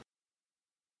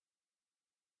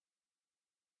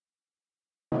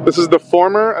This is the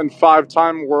former and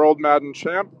five-time World Madden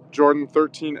champ, Jordan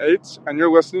 13-8, and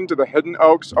you're listening to the Hidden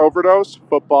Oaks Overdose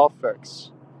Football Fix.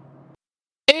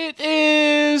 It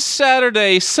is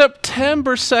Saturday,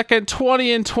 September 2nd,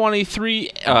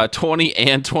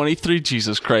 2023,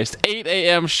 Jesus Christ, 8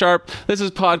 a.m. sharp. This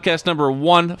is podcast number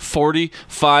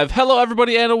 145. Hello,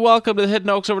 everybody, and welcome to the Hidden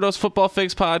Oaks Overdose Football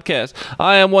Fix podcast.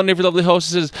 I am one of your lovely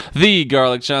hosts, the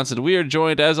Garlic Johnson. We are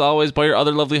joined, as always, by your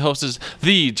other lovely hosts,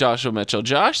 the Joshua Mitchell.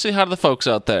 Josh, say hi to the folks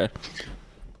out there.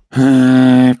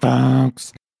 Hi,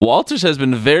 folks. Walters has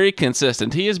been very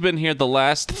consistent. He has been here the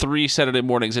last 3 Saturday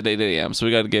mornings at 8 a.m., so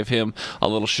we got to give him a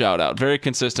little shout-out. Very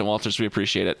consistent, Walters. We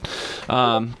appreciate it.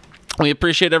 We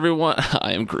appreciate everyone.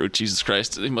 I am Groot, Jesus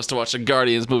Christ. He must have watched a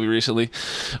Guardians movie recently.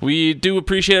 We do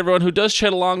appreciate everyone who does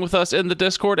chat along with us in the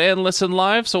Discord and listen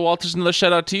live. So, Walters, another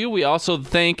shout out to you. We also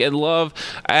thank and love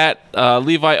at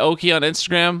Levi Oki on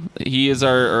Instagram. He is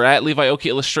or at Levi Oki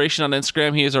Illustration on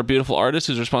Instagram. He is our beautiful artist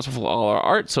who's responsible for all our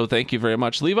art. So, thank you very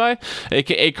much, Levi,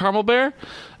 aka Caramel Bear.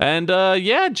 And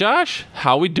yeah, Josh,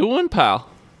 how we doing, pal?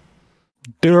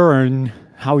 Durin,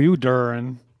 how you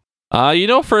durin?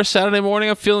 For a Saturday morning,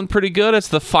 I'm feeling pretty good. It's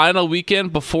the final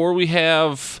weekend before we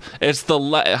have.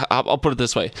 I'll put it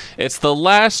this way: it's the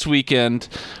last weekend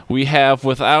we have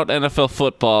without NFL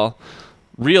football,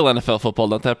 real NFL football,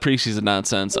 not that preseason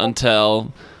nonsense,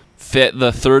 until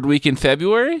the third week in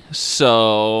February.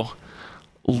 So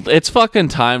it's fucking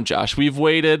time, Josh. We've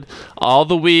waited all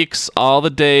the weeks, all the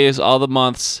days, all the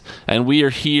months, and we are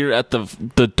here at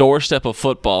the doorstep of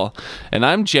football. And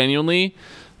I'm genuinely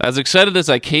as excited as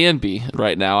I can be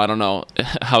right now. I don't know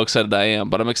how excited I am,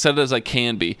 but I'm excited as I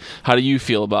can be. How do you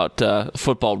feel about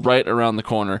football right around the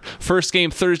corner? First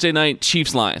game Thursday night,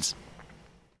 Chiefs-Lions.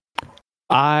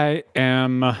 I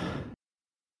am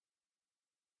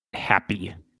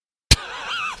happy.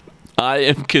 I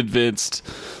am convinced.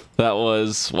 That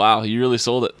was, wow, you really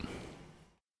sold it.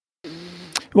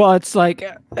 Well, it's like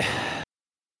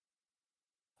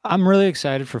I'm really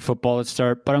excited for football to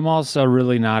start, but I'm also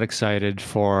really not excited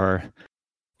for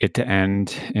it to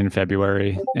end in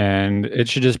February. And it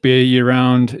should just be a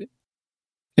year-round.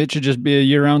 It should just be a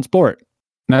year-round sport.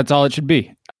 That's all it should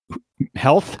be.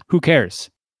 Health? Who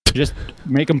cares? Just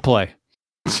make them play.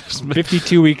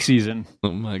 52-week season.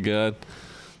 Oh my God,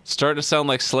 starting to sound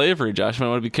like slavery, Josh. I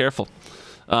want to be careful.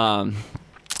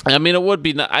 It would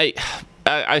be.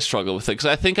 I struggle with it because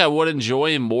I think I would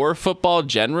enjoy more football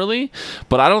generally,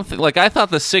 but I don't think, I thought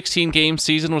the 16-game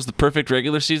season was the perfect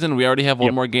regular season. We already have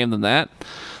one more game than that.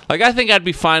 I think I'd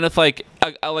be fine with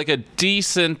a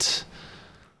decent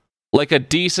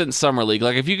summer league.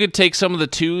 If you could take some of the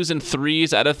 2s and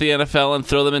 3s out of the NFL and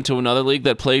throw them into another league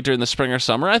that played during the spring or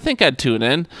summer, I think I'd tune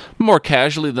in more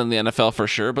casually than the NFL for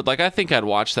sure. But I think I'd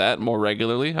watch that more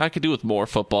regularly. I could do with more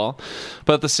football.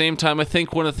 But at the same time, I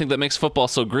think one of the things that makes football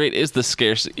so great is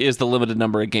the limited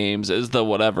number of games, is the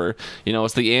whatever.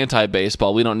 It's the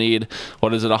anti-baseball. We don't need,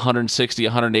 160,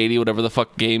 180, whatever the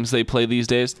fuck games they play these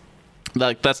days.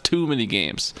 That's too many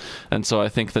games. And so I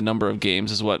think the number of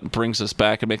games is what brings us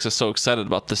back and makes us so excited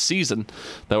about the season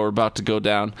that we're about to go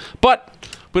down. But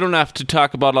we don't have to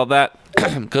talk about all that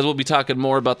because we'll be talking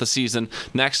more about the season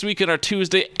next week in our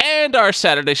Tuesday and our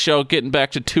Saturday show, getting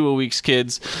back to 2 a week,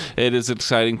 kids. It is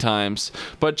exciting times.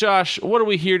 But Josh, what are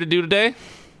we here to do today?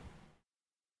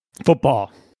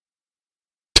 Football.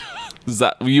 Is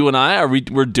that you and I?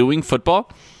 We're doing football?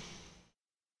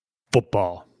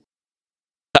 Football.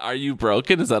 Are you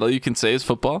broken? Is that all you can say is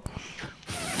football?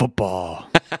 Football.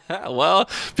 Well,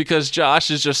 because Josh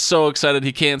is just so excited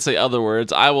he can't say other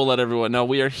words, I will let everyone know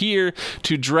we are here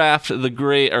to draft the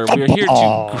grade, or we are here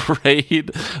to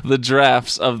grade the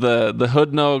drafts of the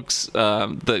Hidden Oaks,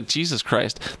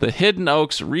 the Hidden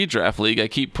Oaks Redraft League. I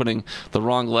keep putting the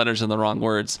wrong letters in the wrong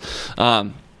words.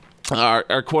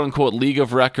 Our quote-unquote league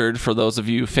of record, for those of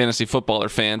you fantasy footballer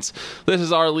fans. This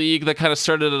is our league that kind of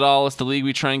started it all. It's the league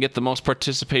we try and get the most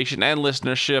participation and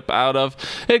listenership out of.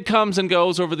 It comes and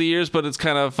goes over the years, but it's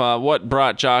kind of what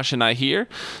brought Josh and I here.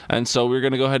 And so we're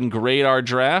going to go ahead and grade our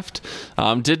draft.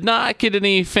 Did not get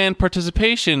any fan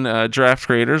participation, draft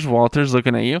graders. Walters,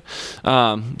 looking at you.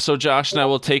 So Josh and I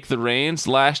will take the reins.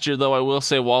 Last year, though, I will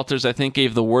say Walters, I think,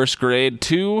 gave the worst grade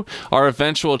to our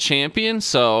eventual champion.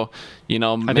 So maybe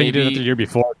I think you did it the year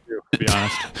before, too, to be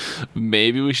honest.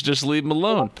 Maybe we should just leave him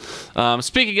alone.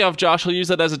 Speaking of, Josh, I'll use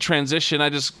that as a transition. I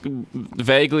just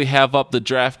vaguely have up the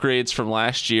draft grades from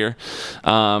last year.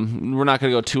 We're not going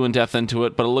to go too in-depth into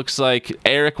it, but it looks like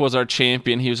Eric was our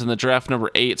champion. He was in the draft number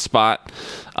 8 spot.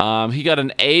 He got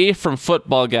an A from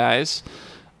Football Guys,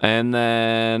 and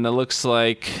then it looks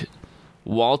like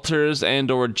Walters and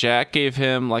or Jack gave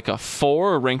him a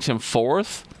 4 or ranked him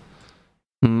 4th.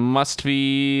 must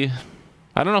be...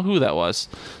 I don't know who that was.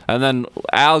 And then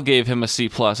Al gave him a C+.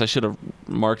 I should have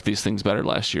marked these things better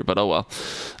last year, but oh well.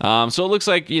 So it looks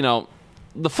like,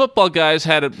 the football guys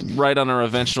had it right on our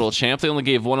eventual champ. They only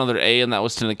gave one other A, and that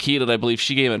was to Nikita. I believe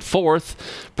she came in 4th.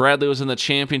 Bradley was in the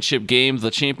championship game.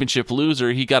 The championship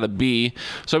loser, he got a B.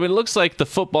 So, it looks like the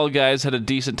football guys had a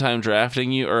decent time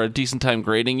drafting you, or a decent time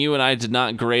grading you, and I did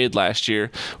not grade last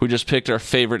year. We just picked our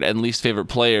favorite and least favorite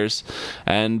players.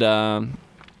 And,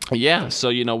 yeah, so,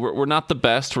 we're not the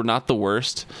best. We're not the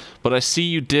worst. But I see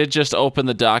you did just open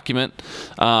the document.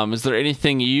 Is there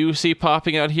anything you see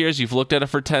popping out here as you've looked at it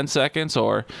for 10 seconds,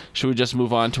 or should we just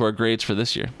move on to our grades for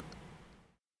this year?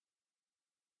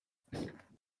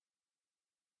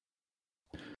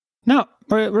 No,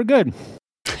 we're good.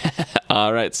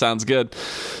 All right, sounds good.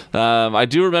 I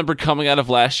do remember coming out of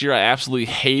last year, I absolutely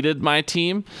hated my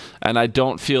team, and I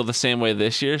don't feel the same way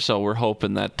this year. So we're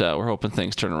hoping that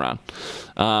things turn around.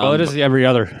 Well, it is every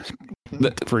other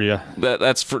for you.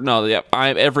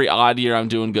 Every odd year I'm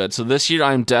doing good. So this year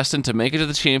I'm destined to make it to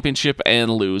the championship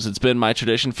and lose. It's been my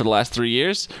tradition for the last 3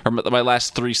 years, or my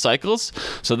last 3 cycles.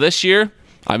 So this year,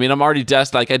 I'm already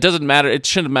destined. It doesn't matter. It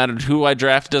shouldn't matter who I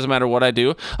draft. It doesn't matter what I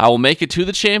do. I will make it to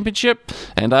the championship,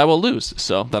 and I will lose.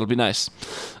 So that'll be nice.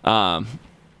 All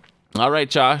right,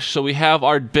 Josh. So we have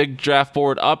our big draft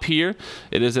board up here.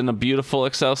 It is in a beautiful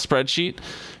Excel spreadsheet.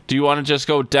 Do you want to just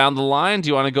go down the line? Do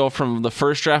you want to go from the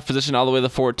first draft position all the way to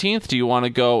the 14th? Do you want to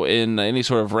go in any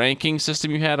sort of ranking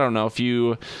system you had? I don't know if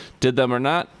you did them or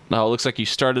not. No, it looks like you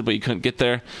started, but you couldn't get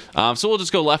there. So we'll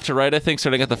just go left to right, I think,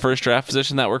 starting at the first draft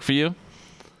position. That work for you?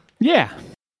 Yeah.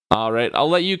 All right. I'll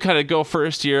let you kind of go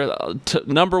first here.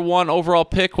 Number 1 overall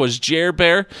pick was Jer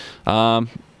Bear.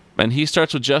 And he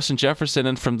starts with Justin Jefferson.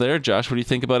 And from there, Josh, what do you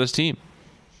think about his team?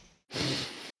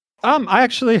 I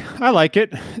like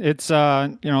it. It's,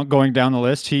 going down the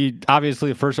list. He obviously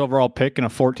the first overall pick in a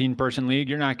 14-person league.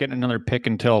 You're not getting another pick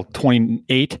until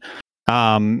 28.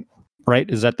 Right?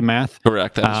 Is that the math?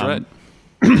 Correct. That's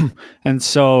right. And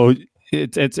so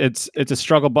it's a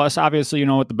struggle bus. Obviously,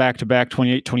 with the back-to-back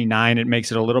 28, 29, it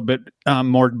makes it a little bit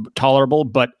more tolerable,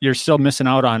 but you're still missing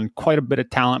out on quite a bit of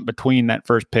talent between that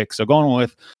first pick. So going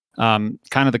with kind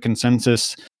of the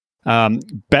consensus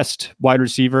best wide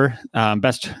receiver,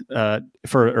 best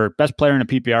player in a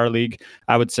PPR league,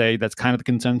 I would say that's kind of the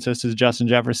consensus is Justin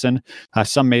Jefferson.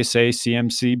 Some may say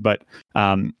CMC, but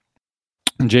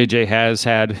JJ has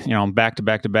had,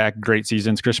 back-to-back great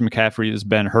seasons. Christian McCaffrey has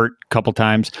been hurt a couple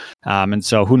times. And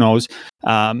so who knows?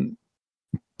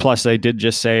 Plus, they did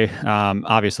just say,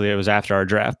 obviously it was after our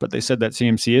draft, but they said that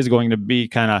CMC is going to be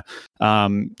kind of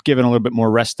given a little bit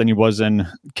more rest than he was in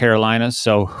Carolina.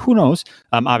 So who knows?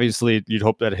 Obviously, you'd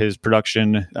hope that his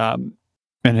production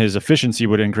and his efficiency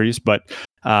would increase, but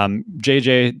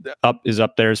JJ is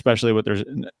up there, especially with there's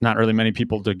not really many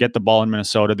people to get the ball in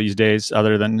Minnesota these days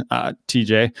other than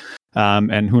TJ.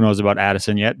 And who knows about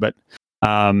Addison yet, but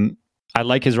I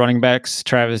like his running backs,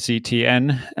 Travis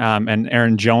Etienne and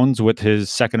Aaron Jones with his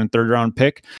second and third round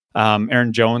pick.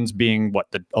 Aaron Jones being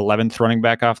the 11th running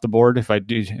back off the board. If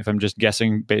I'm just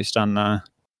guessing based on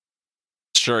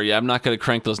Sure, yeah, I'm not going to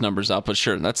crank those numbers up, but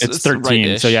sure, it's 13.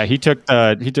 Right-ish. So yeah, he took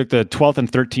the 12th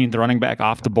and 13th running back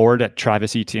off the board at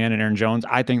Travis Etienne and Aaron Jones.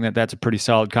 I think that's a pretty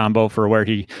solid combo for where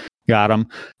he got him.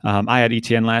 I had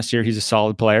Etienne last year. He's a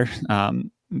solid player.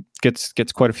 Gets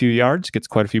quite a few yards, gets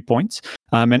quite a few points.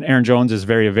 And Aaron Jones is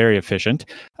very, very efficient.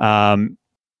 Then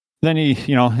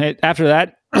he, after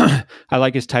that, I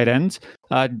like his tight ends,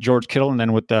 George Kittle, and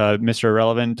then with Mr.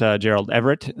 Irrelevant, Gerald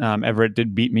Everett. Everett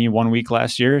did beat me 1 week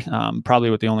last year, probably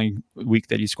with the only week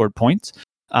that he scored points.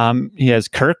 He has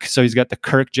Kirk, so he's got the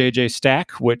Kirk JJ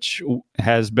stack, which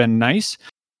has been nice.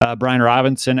 Brian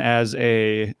Robinson as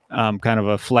a kind of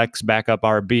a flex backup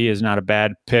RB is not a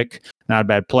bad pick, not a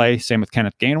bad play. Same with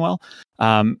Kenneth Gainwell.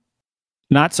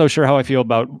 Not so sure how I feel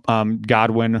about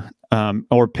Godwin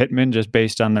or Pittman just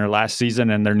based on their last season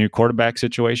and their new quarterback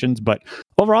situations. But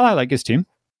overall, I like his team.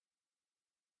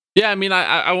 Yeah,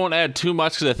 I won't add too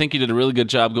much because I think you did a really good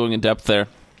job going in depth there.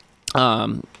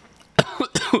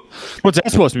 What's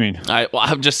that supposed to mean?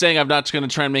 I'm just saying I'm not going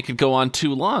to try and make it go on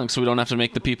too long so we don't have to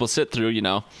make the people sit through,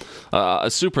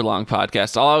 a super long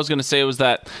podcast. All I was going to say was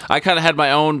that I kind of had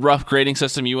my own rough grading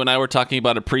system. You and I were talking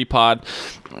about a pre-pod,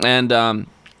 and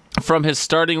from his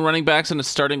starting running backs and his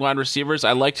starting wide receivers,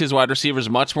 I liked his wide receivers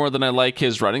much more than I like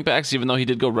his running backs, even though he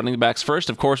did go running backs first.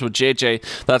 Of course, with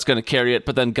JJ, that's going to carry it,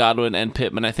 but then Godwin and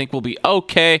Pittman, I think, will be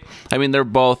okay. They're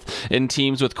both in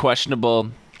teams with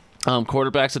questionable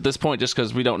quarterbacks at this point, just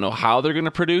because we don't know how they're going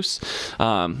to produce.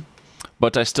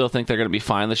 but I still think they're going to be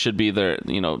fine. This should be their,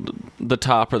 the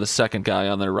top or the second guy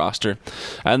on their roster.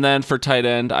 And then for tight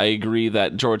end, I agree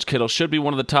that George Kittle should be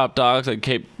one of the top dogs. I'd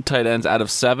keep tight ends out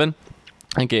of 7.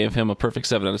 I gave him a perfect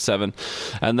 7 out of 7.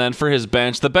 And then for his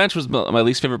bench, the bench was my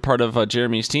least favorite part of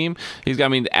Jeremy's team. He's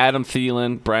got Adam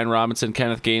Thielen, Brian Robinson,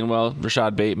 Kenneth Gainwell,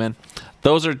 Rashad Bateman.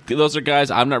 Those are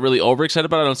guys I'm not really overexcited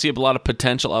about. I don't see a lot of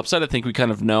potential upside. I think we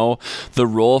kind of know the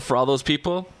role for all those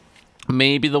people.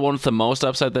 Maybe the one with the most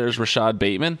upside there is Rashad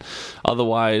Bateman.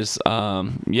 Otherwise,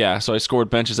 so I scored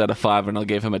benches out of 5, and I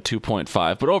gave him a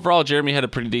 2.5. But overall, Jeremy had a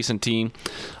pretty decent team.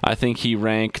 I think he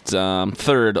ranked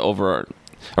third over...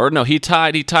 Or no, he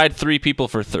tied 3 people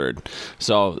for third.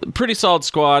 So pretty solid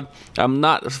squad. I'm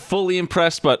not fully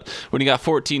impressed, but when you got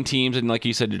 14 teams and like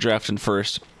you said, you're drafting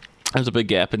first, there's a big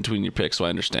gap between your picks, so I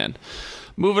understand.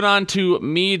 Moving on to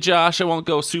me, Josh. I won't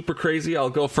go super crazy. I'll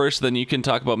go first, then you can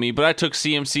talk about me. But I took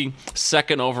CMC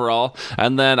second overall,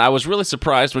 and then I was really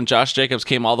surprised when Josh Jacobs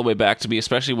came all the way back to me,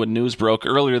 especially when news broke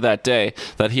earlier that day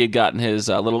that he had gotten his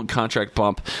little contract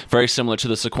bump, very similar to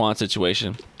the Saquon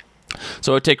situation.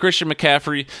 So I take Christian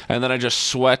McCaffrey, and then I just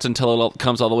sweat until it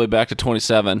comes all the way back to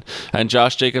 27, and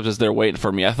Josh Jacobs is there waiting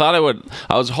for me. I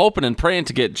was hoping and praying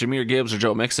to get Jahmyr Gibbs or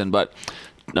Joe Mixon, but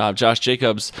Josh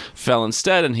Jacobs fell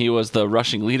instead, and he was the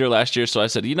rushing leader last year, so I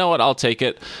said, you know what, I'll take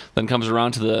it. Then comes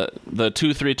around to the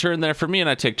 2-3 turn there for me, and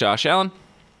I take Josh Allen.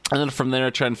 And then from there,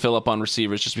 I try and fill up on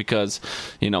receivers just because,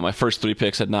 my first 3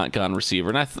 picks had not gone receiver.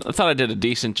 And I thought I did a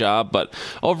decent job. But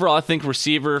overall, I think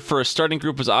receiver for a starting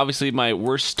group was obviously my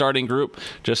worst starting group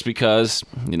just because,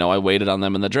 I waited on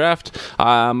them in the draft.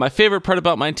 My favorite part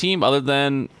about my team, other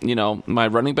than, my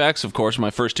running backs, of course,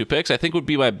 my first 2 picks, I think would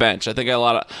be my bench. I think I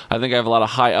have a lot of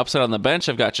high upside on the bench.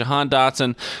 I've got Jahan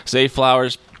Dotson, Zay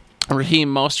Flowers,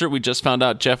 Raheem Mostert. We just found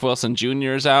out Jeff Wilson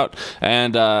Jr. is out,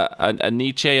 and a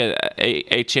Nietzsche,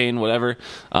 a chain, whatever.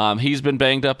 He's been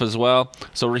banged up as well.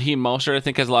 So Raheem Mostert, I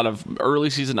think, has a lot of early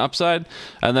season upside,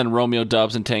 and then Romeo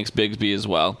Doubs and Tanks Bigsby as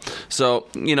well. So,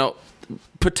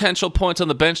 potential points on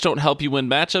the bench don't help you win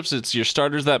matchups. It's your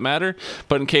starters that matter.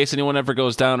 But in case anyone ever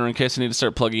goes down or in case I need to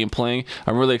start plugging and playing,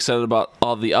 I'm really excited about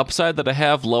all the upside that I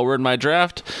have lower in my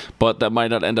draft, but that might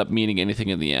not end up meaning anything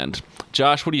in the end.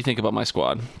 Josh, what do you think about my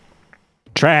squad?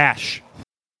 Trash.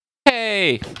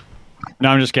 Hey. No,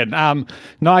 I'm just kidding.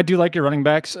 No, I do like your running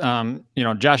backs.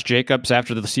 Josh Jacobs,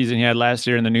 after the season he had last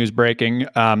year and the news breaking,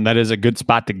 that is a good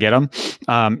spot to get him.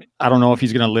 I don't know if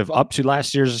he's going to live up to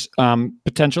last year's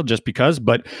potential just because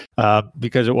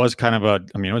it was kind of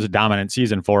it was a dominant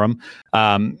season for him.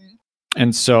 And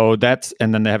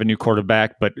then they have a new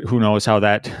quarterback, but who knows how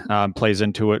that plays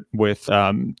into it with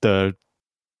the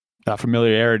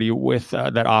familiarity with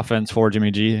that offense for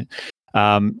Jimmy G.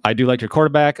 I do like your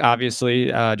quarterback. Obviously,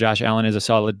 Josh Allen is a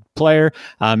solid player.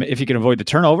 If he can avoid the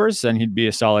turnovers, then he'd be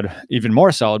even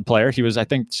more solid player. He was, I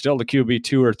think, still the QB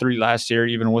 2 or 3 last year,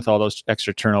 even with all those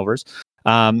extra turnovers.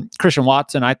 Christian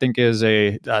Watson, I think, is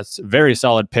a very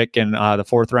solid pick in the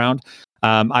 4th round.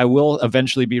 I will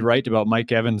eventually be right about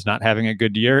Mike Evans not having a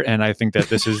good year, and I think that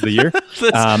this is the year.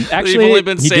 Actually,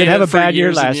 he did have a bad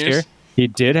year last year. He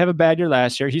did have a bad year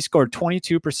llast year. He scored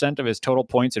 22% of his total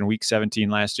points in Week 17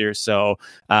 last year. So,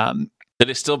 did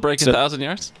he still break 1,000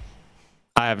 yards?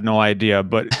 I have no idea,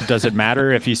 but does it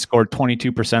matter if he scored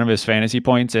 22% of his fantasy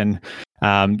points in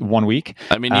 1 week?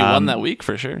 I mean, you won that week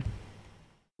for sure.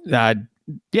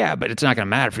 Yeah, but it's not going to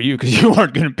matter for you because you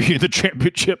aren't going to be in the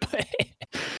championship.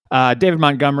 David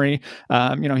Montgomery,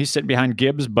 he's sitting behind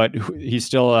Gibbs, but he's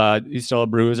still a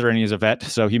bruiser and he's a vet,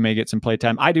 so he may get some play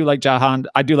time. I do like Jahan.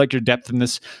 I do like your depth in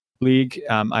this league.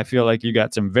 I feel like you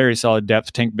got some very solid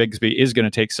depth. Tank Bigsby is going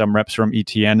to take some reps from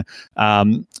ETN.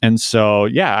 And so,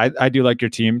 yeah, I do like your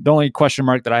team. The only question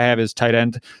mark that I have is tight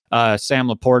end Sam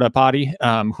Laporta Potty.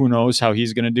 Who knows how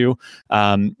he's going to do.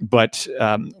 But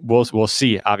we'll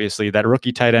see. Obviously, that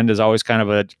rookie tight end is always kind of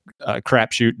a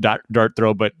crapshoot dart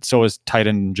throw, but so is tight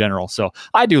end in general. So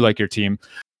I do like your team.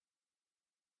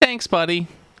 Thanks, buddy.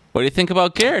 What do you think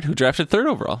about Garrett, who drafted 3rd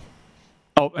overall?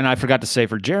 Oh, and I forgot to say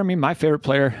for Jeremy, my favorite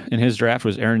player in his draft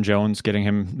was Aaron Jones, getting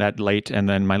him that late. And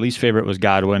then my least favorite was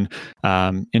Godwin,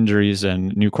 injuries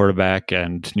and new quarterback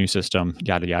and new system,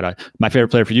 yada, yada. My favorite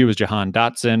player for you was Jahan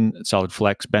Dotson, solid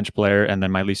flex bench player. And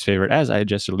then my least favorite, as I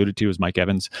just alluded to, was Mike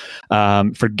Evans.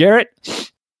 For Garrett,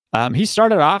 he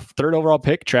started off 3rd overall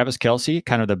pick, Travis Kelce,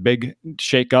 kind of the big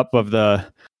shakeup of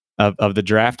the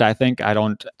draft. I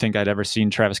don't think I'd ever seen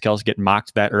Travis Kelce get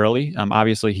mocked that early.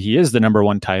 Obviously, he is the number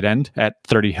 1 tight end at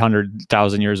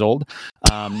 1,000 years old.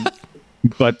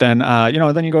 But then,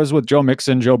 then he goes with Joe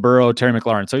Mixon, Joe Burrow, Terry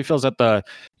McLaurin. So he feels at the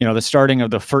starting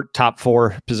of the top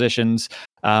 4 positions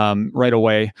right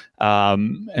away.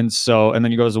 And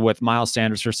then he goes with Miles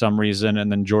Sanders for some reason,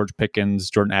 and then George Pickens,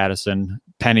 Jordan Addison,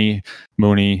 Penny,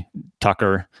 Mooney,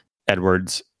 Tucker,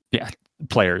 Edwards. Yeah,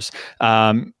 players.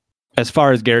 As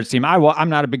far as Garrett's team, I'm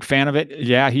not a big fan of it.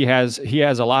 Yeah, he has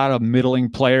a lot of middling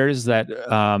players that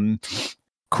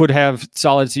could have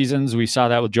solid seasons. We saw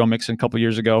that with Joe Mixon a couple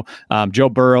years ago. Joe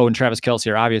Burrow and Travis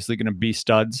Kelce are obviously going to be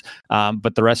studs,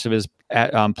 but the rest of his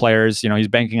players, he's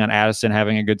banking on Addison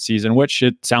having a good season, which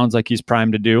it sounds like he's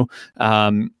primed to do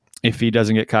if he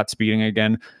doesn't get caught speeding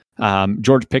again.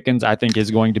 George Pickens, I think,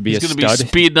 is going to be a stud. He's going to be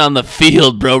speeding on the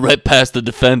field, bro, right past the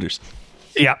defenders.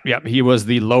 Yep. He was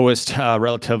the lowest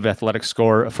relative athletic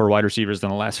score for wide receivers in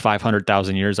the last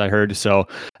 500,000 years, I heard. So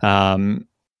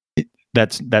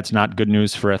that's not good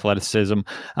news for athleticism,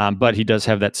 but he does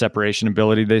have that separation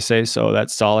ability, they say, so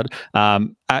that's solid.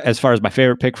 As far as my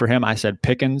favorite pick for him, I said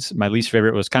Pickens. My least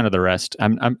favorite was kind of the rest. I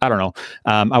don't know.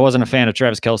 I wasn't a fan of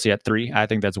Travis Kelce at 3. I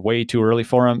think that's way too early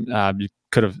for him. You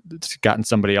could have gotten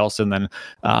somebody else and then,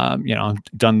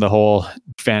 done the whole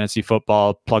fantasy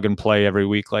football plug and play every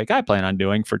week like I plan on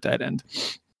doing for tight end.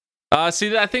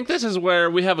 See, I think this is where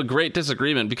we have a great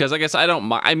disagreement because I guess I don't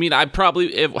mind. I mean,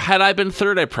 had I been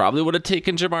third, I probably would have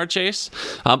taken Jamar Chase.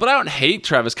 But I don't hate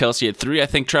Travis Kelce at 3. I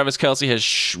think Travis Kelce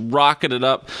has rocketed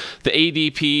up the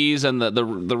ADPs and the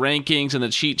rankings and the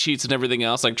cheat sheets and everything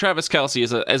else. Like Travis Kelce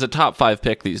is a top 5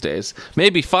 pick these days,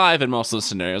 maybe 5 in most of the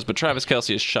scenarios. But Travis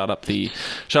Kelce has shot up the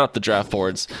draft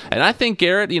boards. And I think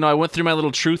Garrett, I went through my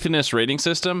little truthiness rating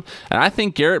system, and I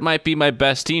think Garrett might be my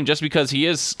best team just because he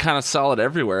is kind of solid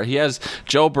everywhere. He has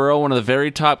Joe Burrow, one of the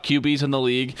very top QBs in the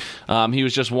league. He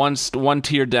was just one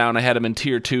tier down. I had him in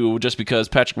tier 2 just because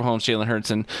Patrick Mahomes, Jalen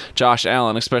Hurts, and Josh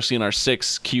Allen, especially in our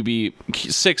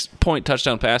 6-point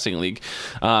touchdown passing league.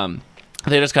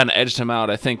 They just kind of edged him out.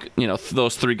 I think,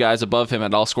 those 3 guys above him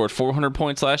had all scored 400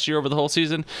 points last year over the whole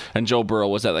season, and Joe Burrow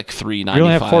was at like 395. We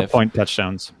only have 4-point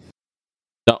touchdowns.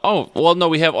 No,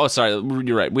 we have, sorry,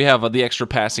 you're right. We have the extra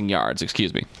passing yards,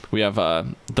 excuse me. We have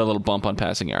the little bump on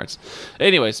passing yards.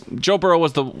 Anyways, Joe Burrow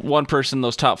was the one person in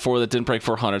those top 4 that didn't break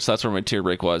 400, so that's where my tier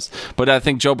break was. But I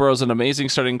think Joe Burrow's an amazing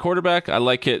starting quarterback. I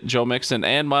like it, Joe Mixon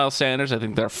and Miles Sanders. I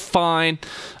think they're fine.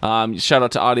 Shout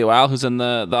out to Audio Al, who's in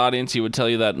the audience. He would tell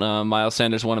you that Miles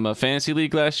Sanders won him a fantasy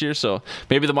league last year, so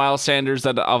maybe the Miles Sanders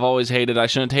that I've always hated, I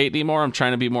shouldn't hate anymore. I'm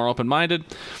trying to be more open-minded.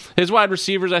 His wide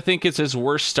receivers, I think, is his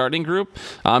worst starting group,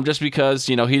 just because,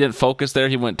 he didn't focus there.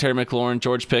 He went Terry McLaurin,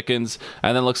 George Pickens,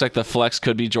 and then looks like the flex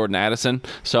could be Jordan Addison.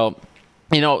 So,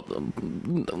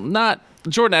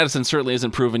 Jordan Addison certainly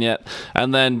isn't proven yet.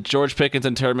 And then George Pickens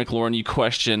and Terry McLaurin, you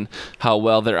question how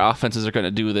well their offenses are going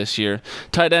to do this year.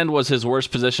 Tight end was his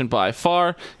worst position by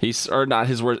far. His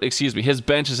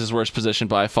bench is his worst position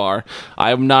by far.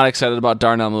 I'm not excited about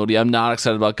Darnell Mooney. I'm not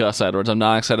excited about Gus Edwards. I'm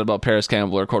not excited about Paris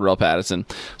Campbell or Cordarrelle Patterson.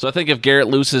 So I think if Garrett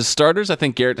loses starters, I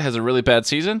think Garrett has a really bad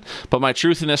season. But my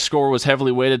truthiness score was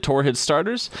heavily weighted toward his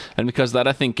starters. And because of that,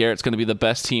 I think Garrett's going to be the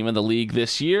best team in the league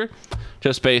this year.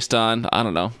 Just based on, I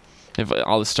don't know, if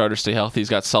all the starters stay healthy. He's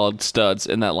got solid studs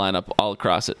in that lineup all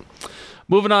across it.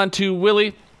 Moving on to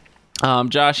Willie.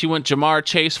 Josh, he went Jamar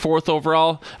Chase 4th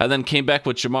overall, and then came back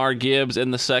with Jamar Gibbs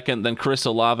in the 2nd, then Chris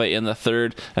Olave in the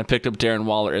 3rd, and picked up Darren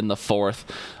Waller in the 4th.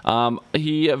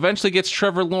 He eventually gets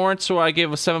Trevor Lawrence, so I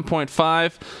gave a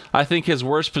 7.5. I think his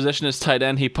worst position is tight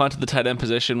end. He punted the tight end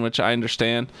position, which I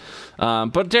understand.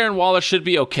 But Darren Waller should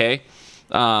be okay.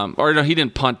 He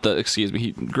didn't punt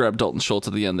he grabbed Dalton Schultz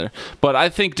at the end there. But I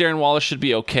think Darren Waller should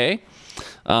be okay.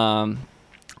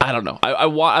 I don't know.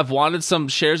 I've wanted some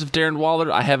shares of Darren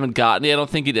Waller. I haven't gotten it. I don't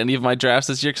think in any of my drafts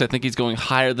this year because I think he's going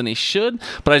higher than he should.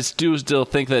 But I do still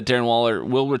think that Darren Waller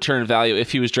will return value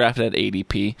if he was drafted at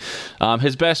ADP.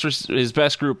 His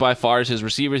best group by far is his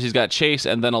receivers. He's got Chase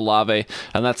and then Olave,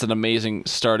 and that's an amazing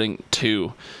starting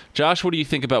 2. Josh, what do you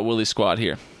think about Willie's squad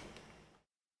here?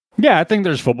 Yeah, I think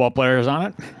there's football players on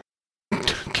it.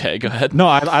 Okay, go ahead. No,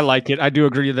 I like it. I do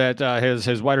agree that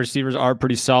his wide receivers are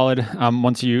pretty solid.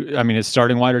 His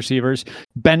starting wide receivers.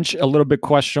 Bench, a little bit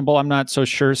questionable. I'm not so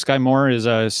sure. Sky Moore is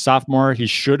a sophomore. He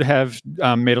should have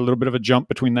made a little bit of a jump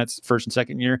between that first and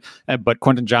second year. But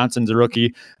Quentin Johnson's a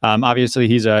rookie. Obviously,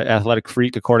 he's an athletic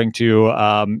freak, according to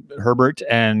Herbert.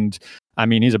 And,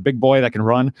 he's a big boy that can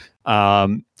run.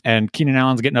 And Keenan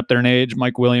Allen's getting up there in age.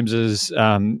 Mike Williams is...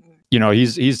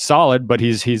 he's solid, but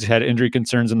he's had injury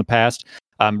concerns in the past.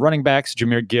 Running backs,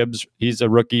 Jahmyr Gibbs, he's a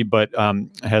rookie, but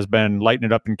has been lighting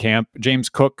it up in camp. James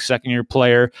Cook, second-year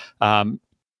player.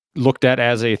 looked at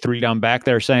as a 3-down back,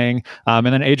 they're saying. And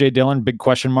then A.J. Dillon, big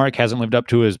question mark, hasn't lived up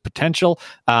to his potential.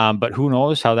 But who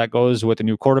knows how that goes with a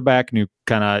new quarterback, new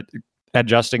kind of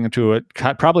adjusting to it,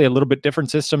 probably a little bit different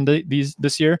system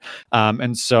this year.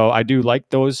 And so I do like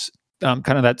those kind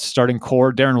of that starting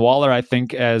core. Darren Waller, I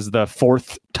think, as the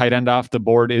 4th tight end off the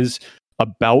board is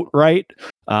about right.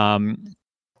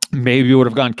 Maybe would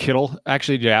have gone Kittle.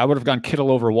 Actually, yeah, I would have gone Kittle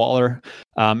over Waller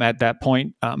at that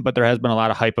point. But there has been a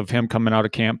lot of hype of him coming out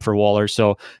of camp for Waller.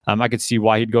 So I could see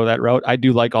why he'd go that route. I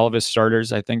do like all of his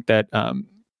starters. I think that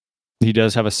he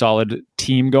does have a solid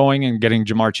team going, and getting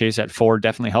Jamar Chase at 4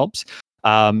 definitely helps.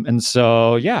 And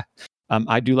so, yeah,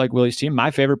 I do like Willie's team.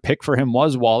 My favorite pick for him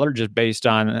was Waller, just based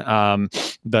on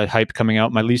the hype coming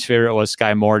out. My least favorite was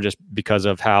Sky Moore, just because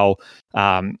of how,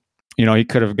 he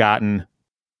could have gotten.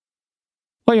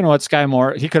 Well, you know what, Sky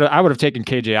Moore, I would have taken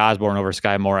KJ Osborne over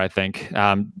Sky Moore, I think,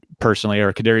 personally,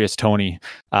 or Kadarius Toney,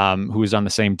 who's on the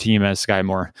same team as Sky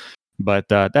Moore. But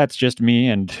that's just me,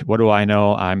 and what do I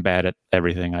know? I'm bad at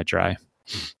everything I try.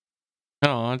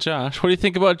 Oh, Josh, what do you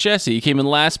think about Jesse? He came in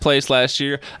last place last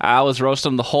year. I was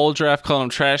roasting him the whole draft, calling him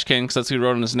Trash Can, because that's what he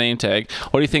wrote on his name tag.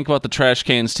 What do you think about the Trash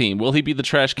Cans team? Will he be the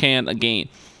Trash Can again?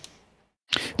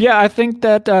 Yeah, I think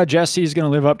that Jesse's going to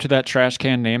live up to that Trash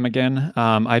Can name again.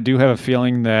 I do have a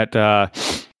feeling that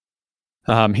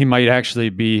he might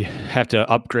actually have to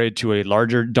upgrade to a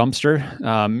larger dumpster.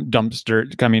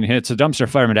 I mean, it's a dumpster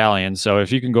fire medallion, so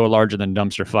if you can go larger than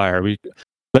dumpster fire, we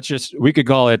could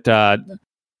call it.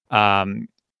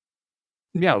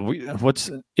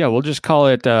 We'll just call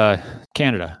it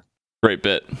Canada. Great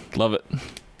bit, love it.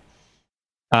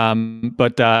 Austin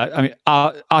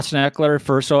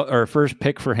Eckler, first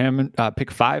pick for him,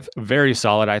 pick 5, very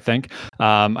solid. I think.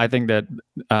 I think that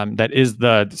that is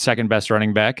the second best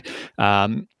running back.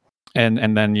 And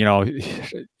then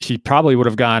he probably would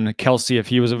have gone Kelsey if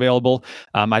he was available.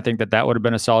 I think that would have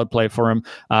been a solid play for him.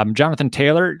 Jonathan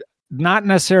Taylor, not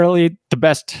necessarily the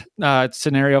best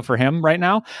scenario for him right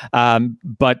now,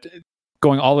 but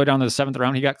going all the way down to the 7th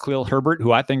round, he got Khalil Herbert,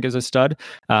 who I think is a stud,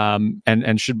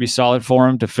 and should be solid for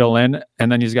him to fill in.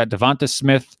 And then he's got Devonta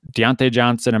Smith, Deontay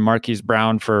Johnson, and Marquise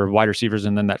Brown for wide receivers,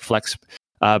 and then that flex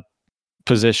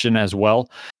position as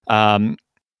well.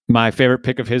 My favorite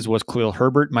pick of his was Khalil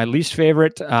Herbert. My least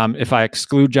favorite, if I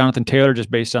exclude Jonathan Taylor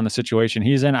just based on the situation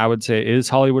he's in, I would say is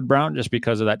Hollywood Brown, just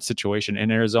because of that situation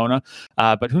in Arizona.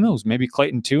 But who knows? Maybe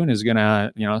Clayton Tune is going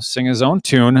to sing his own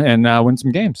tune and win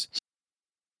some games.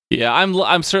 Yeah,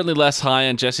 I'm certainly less high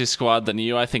on Jesse's squad than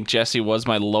you. I think Jesse was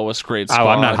my lowest grade squad. Oh,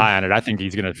 I'm not high on it. I think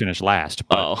he's going to finish last.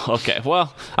 But. Oh, okay.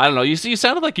 Well, I don't know. You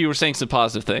sounded like you were saying some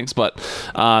positive things, but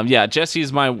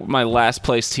Jesse's my last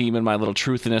place team in my little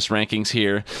truthiness rankings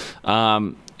here.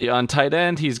 On tight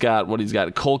end, he's got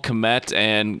Cole Kmet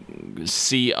and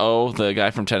C.O., the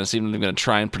guy from Tennessee. I'm going to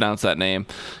try and pronounce that name.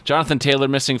 Jonathan Taylor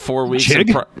missing 4 weeks.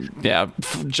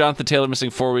 Jonathan Taylor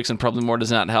missing 4 weeks and probably more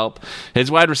does not help.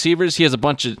 His wide receivers, he has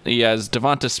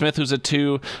Devonta Smith, who's a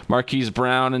 2, Marquise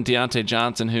Brown and Deontay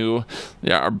Johnson, who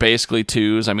are basically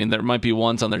 2s. I mean, there might be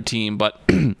 1s on their team, but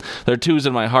they're 2s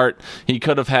in my heart. He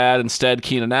could have had instead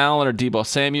Keenan Allen or Deebo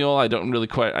Samuel. I don't really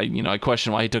I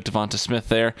question why he took Devonta Smith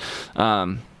there.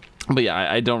 But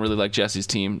yeah, I don't really like Jesse's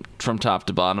team from top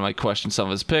to bottom. I question some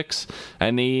of his picks,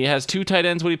 and he has 2 tight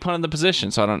ends when he punted the position.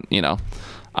 So I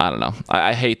don't know.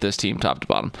 I hate this team top to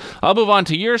bottom. I'll move on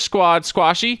to your squad,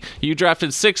 Squashy. You drafted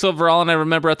 6th overall, and I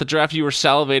remember at the draft you were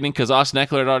salivating because Austin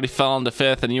Eckler had already fell into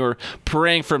 5th, and you were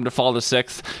praying for him to fall to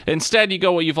 6th. Instead, you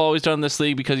go what you've always done in this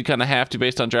league because you kind of have to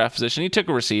based on draft position. You took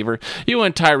a receiver. You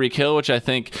went Tyreek Hill, which I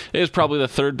think is probably the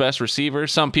 3rd best receiver.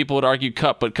 Some people would argue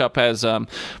Kupp, but Kupp has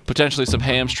potentially some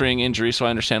hamstring injury, so I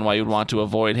understand why you would want to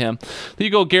avoid him. Then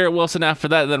you go Garrett Wilson after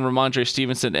that, and then Ramondre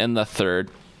Stevenson in the 3rd.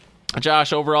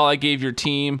 Josh, overall, I gave your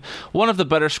team one of the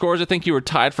better scores. I think you were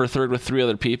tied for 3rd with 3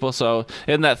 other people, so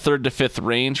in that 3rd to 5th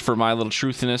range for my little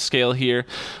truthiness scale here.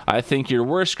 I think your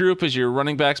worst group is your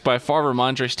running backs by far.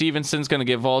 Ramondre Stevenson's going to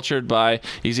get vultured by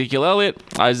Ezekiel Elliott,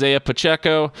 Isaiah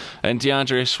Pacheco, and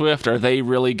DeAndre Swift. Are they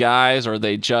really guys, or are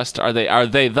they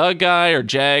the guy, or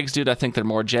Jags? Dude, I think they're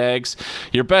more Jags.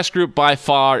 Your best group by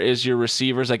far is your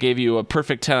receivers. I gave you a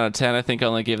perfect 10 out of 10. I think I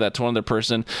only gave that to one other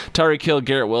person. Tyreek Hill,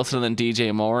 Garrett Wilson, and then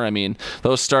DJ Moore. I mean,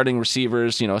 those starting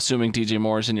receivers, assuming DJ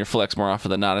Moore is in your flex more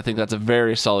often than not, I think that's a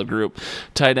very solid group.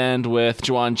 Tight end with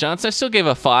Juwan Johnson, I still gave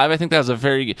a 5. I think that was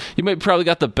you might probably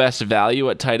got the best value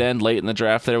at tight end late in the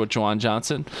draft there with Juwan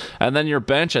Johnson. And then your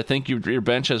bench, I think your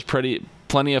bench has plenty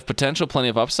of potential, plenty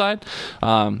of upside.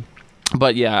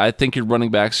 But yeah, I think your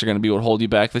running backs are going to be what hold you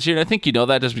back this year. And I think you know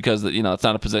that just because it's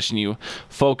not a position you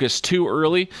focus too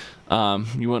early.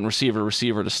 You wouldn't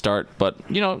receiver to start, but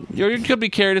you're going to be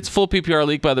carried. It's a full PPR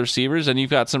league by the receivers, and you've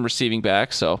got some receiving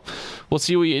backs. So we'll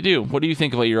see what you do. What do you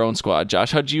think about your own squad,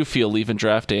 Josh? How do you feel leaving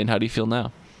draft day, and how do you feel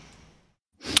now?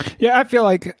 Yeah, I feel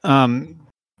like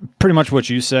pretty much what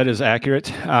you said is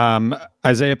accurate.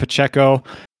 Isaiah Pacheco,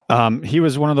 he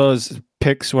was one of those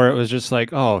picks where it was just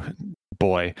like, oh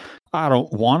boy, I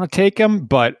don't want to take him,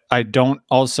 but I don't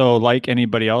also like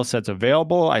anybody else that's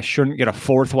available. I shouldn't get a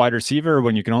fourth wide receiver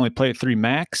when you can only play 3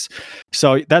 max.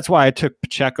 So that's why I took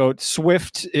Pacheco.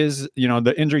 Swift is,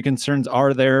 the injury concerns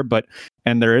are there,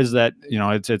 and there is that,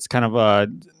 it's kind of a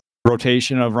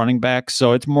rotation of running backs.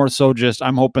 So it's more so just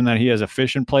I'm hoping that he has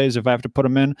efficient plays if I have to put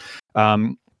him in.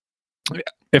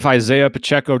 If Isaiah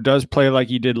Pacheco does play like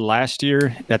he did last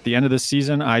year at the end of the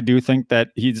season, I do think that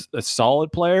he's a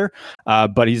solid player,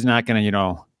 but he's not going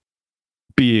to,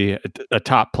 be a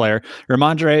top player.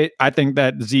 Ramondre, I think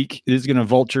that Zeke is going to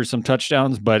vulture some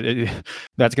touchdowns, but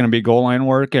that's going to be goal line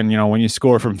work. And, when you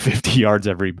score from 50 yards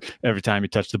every time you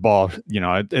touch the ball,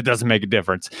 it doesn't make a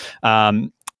difference.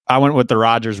 I went with the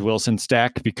Rodgers-Wilson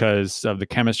stack because of the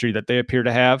chemistry that they appear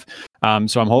to have.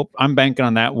 So I'm banking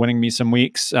on that winning me some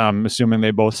weeks, assuming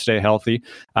they both stay healthy.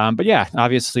 But yeah,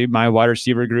 obviously my wide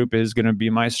receiver group is going to be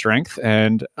my strength,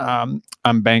 and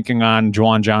I'm banking on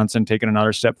Juwan Johnson taking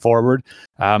another step forward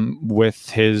with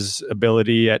his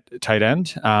ability at tight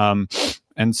end.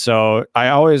 And so I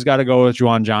always got to go with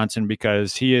Juwan Johnson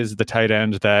because he is the tight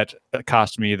end that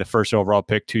cost me the first overall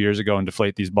pick 2 years ago and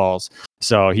deflate these balls.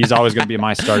 So he's always going to be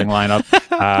my starting lineup,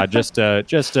 just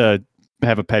to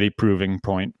have a petty proving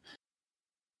point.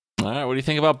 All right, what do you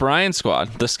think about Brian's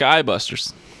squad, the Sky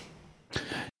Busters?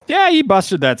 Yeah, he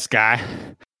busted that Sky.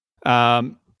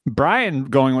 Brian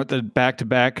going with the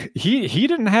back-to-back. He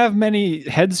didn't have many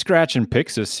head-scratching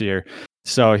picks this year.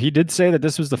 So he did say that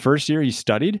this was the first year he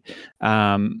studied.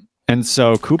 And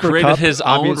so Cooper created Kupp, his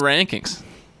own rankings.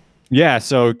 Yeah,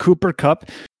 so Cooper Kupp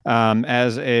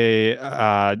as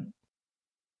a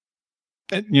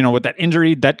with that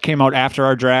injury that came out after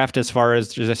our draft, as far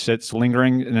as just it's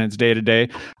lingering in its day to day.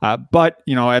 But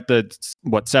at the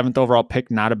 7th overall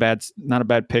pick, not a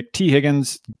bad pick. T.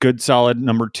 Higgins, good solid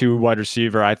number 2 wide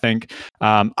receiver. I think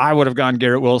I would have gone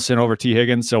Garrett Wilson over T.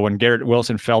 Higgins. So when Garrett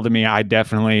Wilson fell to me, I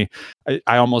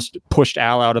almost pushed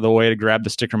Al out of the way to grab the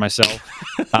sticker myself.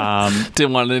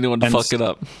 Didn't want anyone to fuck it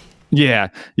up. Yeah.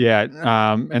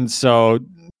 And so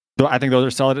I think those are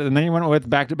solid. And then you went with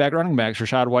back-to-back running backs,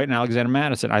 Rachaad White and Alexander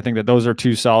Mattison. I think that those are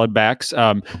 2 solid backs.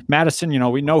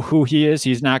 Mattison, we know who he is.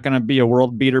 He's not going to be a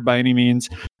world beater by any means,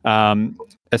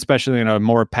 especially in a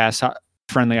more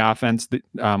pass-friendly offense with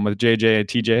JJ and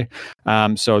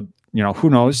TJ. So, who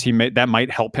knows? that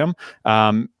might help him.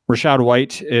 Rachaad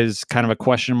White is kind of a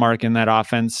question mark in that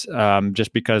offense,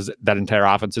 just because that entire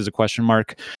offense is a question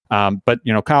mark. But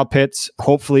Kyle Pitts,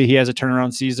 hopefully he has a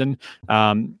turnaround season.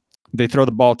 They throw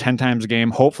the ball 10 times a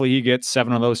game. Hopefully he gets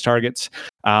 7 of those targets.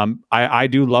 I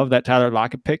do love that Tyler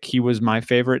Lockett pick. He was my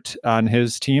favorite on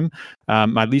his team.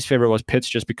 My least favorite was Pitts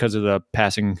just because of the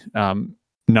passing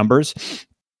numbers.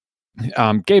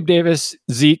 Gabe Davis,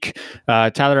 Zeke,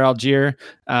 Tyler Algier.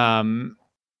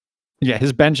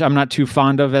 His bench I'm not too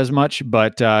fond of as much,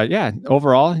 but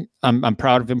overall I'm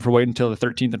proud of him for waiting until the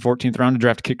 13th and 14th round to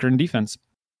draft a kicker and defense.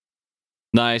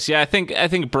 Nice. Yeah, I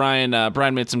think Brian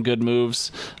made some good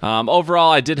moves.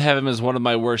 Overall, I did have him as one of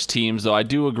my worst teams, though I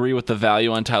do agree with the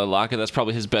value on Tyler Lockett. That's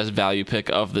probably his best value pick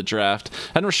of the draft.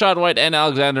 And Rachaad White and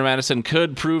Alexander Mattison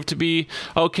could prove to be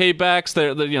okay backs.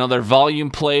 They're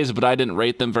volume plays, but I didn't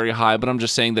rate them very high. But I'm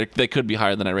just saying they could be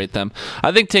higher than I rate them.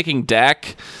 I think taking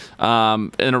Dak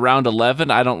in around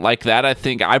 11, I don't like that. I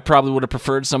think I probably would have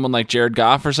preferred someone like Jared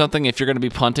Goff or something. If you're going to be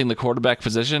punting the quarterback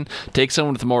position, take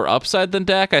someone with more upside than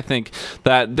Dak. I think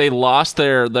that they lost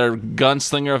their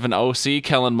gunslinger of an OC,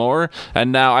 Kellen Moore,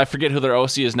 and now I forget who their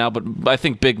OC is now, but I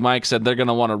think Big Mike said they're going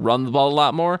to want to run the ball a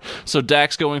lot more. So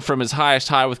Dak's going from his highest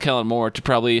high with Kellen Moore to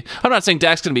probably, I'm not saying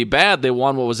Dak's going to be bad. They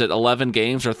won, 11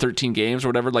 games or 13 games or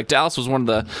whatever. Like Dallas was one of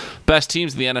the best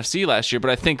teams in the NFC last year,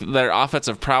 but I think their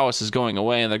offensive prowess is going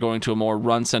away and they're going to a more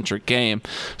run-centric game.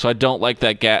 So I don't like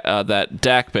that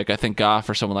Dak pick. I think Goff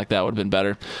or someone like that would have been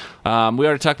better. We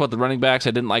already talked about the running backs.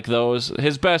 I didn't like those.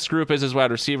 His best group is his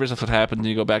wide receivers. That's what happens when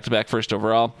you go back-to-back first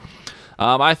overall.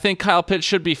 I think Kyle Pitts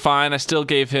should be fine. I still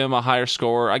gave him a higher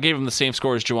score. I gave him the same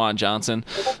score as Juwan Johnson.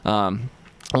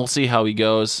 We'll see how he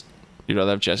goes. You'd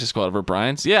rather have Jesse's squad over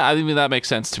Brian's? Yeah, I mean, that makes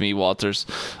sense to me, Walters.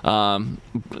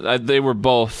 They were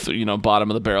both, bottom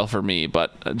of the barrel for me,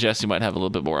 but Jesse might have a little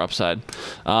bit more upside.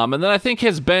 And then I think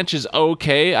his bench is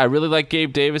okay. I really like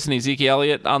Gabe Davis and Ezekiel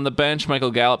Elliott on the bench.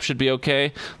 Michael Gallup should be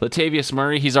okay. Latavius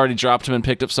Murray, he's already dropped him and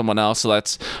picked up someone else, so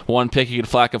that's one pick you could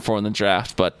flack him for in the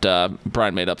draft, but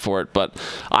Brian made up for it. But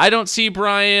I don't see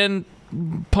Brian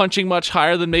punching much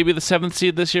higher than maybe the 7th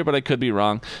seed this year, but I could be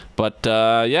wrong. But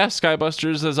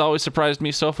Skybusters has always surprised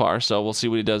me so far, so we'll see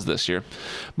what he does this year.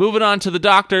 Moving on to the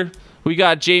doctor, we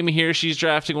got Jamie here. She's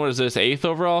drafting, what is this, 8th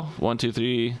overall? 1, 2,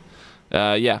 3.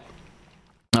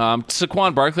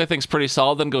 Saquon Barkley I think is pretty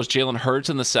solid. Then goes Jalen Hurts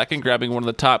in the 2nd, grabbing one of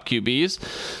the top QBs.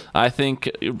 I think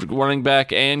running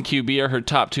back and QB are her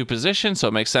top 2 positions, so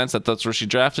it makes sense that that's where she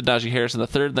drafted. Najee Harris in the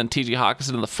 3rd, then T.J.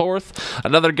 Hockenson in the 4th.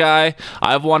 Another guy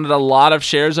I've wanted a lot of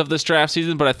shares of this draft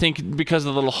season, but I think because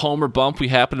of the little homer bump we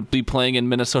happen to be playing in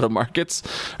Minnesota markets,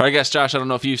 or I guess, Josh, I don't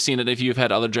know if you've seen it, if you've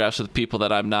had other drafts with people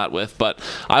that I'm not with, but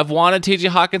I've wanted T.J.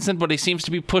 Hockenson, but he seems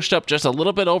to be pushed up just a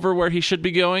little bit over where he should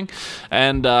be going,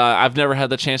 and I've never had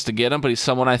the chance to get him, but he's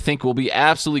someone I think will be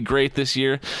absolutely great this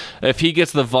year. If he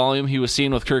gets the volume he was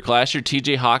seeing with Kirk last year,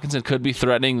 T.J. Hockenson could be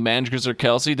threatening the managers or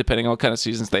Kelsey, depending on what kind of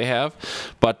seasons they have.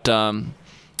 But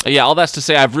all that's to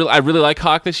say, I really like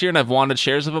Hawk this year, and I've wanted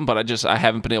shares of him, but I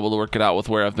haven't been able to work it out with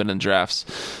where I've been in drafts.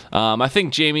 I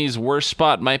think Jamie's worst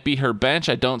spot might be her bench.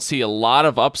 I don't see a lot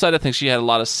of upside. I think she had a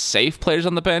lot of safe players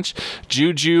on the bench.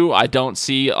 Juju, I don't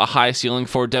see a high ceiling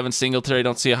for. Devin Singletary, I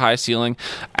don't see a high ceiling.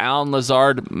 Alan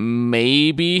Lazard,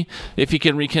 maybe, if he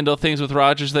can rekindle things with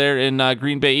Rodgers there in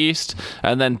Green Bay East.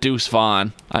 And then Deuce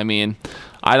Vaughn. I mean,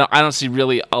 I don't see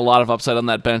really a lot of upside on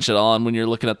that bench at all, and when you're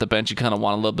looking at the bench, you kind of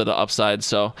want a little bit of upside,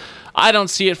 so I don't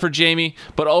see it for Jamie,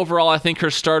 but overall, I think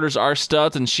her starters are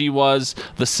studs, and she was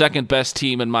the 2nd best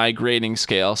team in my grading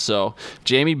scale, so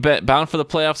Jamie bound for the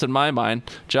playoffs in my mind.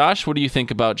 Josh, what do you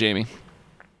think about Jamie?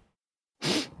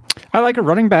 I like her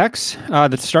running backs,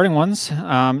 the starting ones.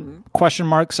 Question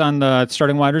marks on the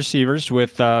starting wide receivers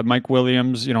with Mike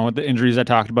Williams, with the injuries I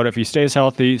talked about. If he stays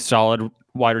healthy, solid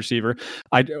wide receiver.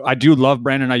 I do love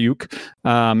Brandon Ayuk.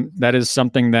 That is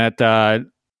something that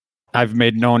I've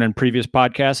made known in previous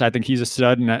podcasts. I think he's a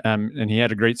stud, and he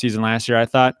had a great season last year, I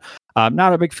thought.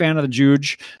 Not a big fan of the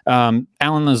Juge. Alan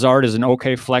Lazard is an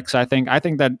okay flex, I think. I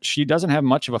think that she doesn't have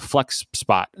much of a flex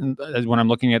spot when I'm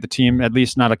looking at the team, at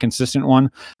least not a consistent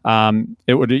one.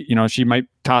 It would, she might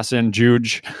toss in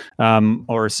Juge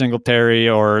or Singletary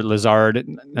or Lazard.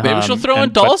 Maybe she'll throw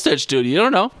in Dulcich, dude. You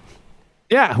don't know.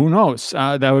 Yeah, who knows?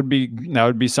 That would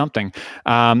be something.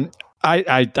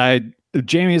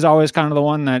 Jamie is always kind of the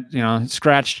one that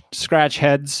scratch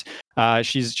heads.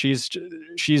 She's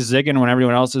zigging when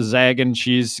everyone else is zagging.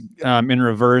 She's in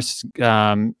reverse,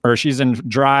 or she's in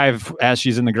drive as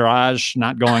she's in the garage,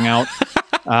 not going out.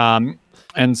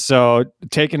 And so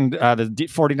taking the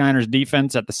 49ers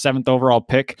defense at the 7th overall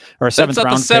pick, or 7th round pick.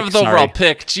 That's not the 7th overall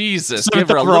pick. Jesus,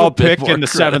 7th overall pick in the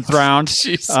credit. 7th round.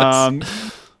 Jesus.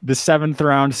 The 7th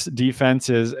round defense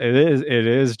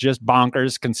is just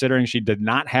bonkers, considering she did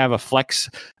not have a flex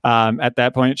at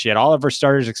that point. She had all of her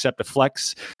starters except a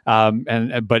flex,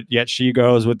 but yet she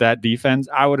goes with that defense.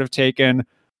 I would have taken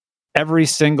every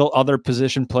single other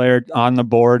position player on the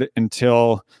board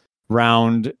until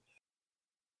round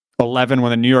 11 when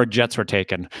the New York Jets were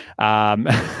taken.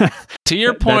 To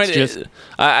your point,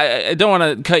 I don't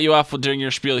want to cut you off during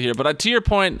your spiel here, but to your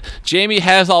point, Jamie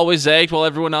has always zagged while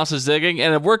everyone else is zigging,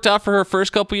 and it worked out for her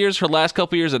first couple years. Her last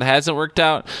couple years, it hasn't worked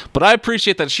out, but I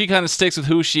appreciate that she kind of sticks with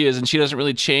who she is, and she doesn't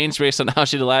really change based on how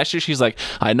she did last year. She's like,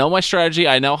 I know my strategy.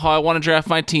 I know how I want to draft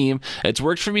my team. It's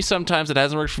worked for me sometimes. It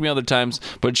hasn't worked for me other times,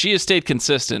 but she has stayed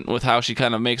consistent with how she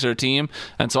kind of makes her team,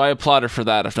 and so I applaud her for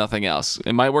that, if nothing else.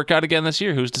 It might work out again this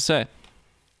year. Who's to say?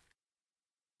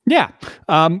 Yeah.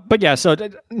 But yeah, so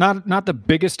not the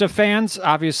biggest of fans,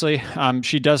 obviously.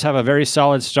 She does have a very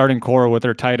solid starting core with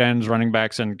her tight ends, running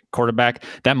backs, and quarterback.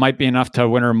 That might be enough to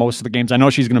win her most of the games. I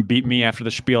know she's going to beat me after the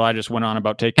spiel I just went on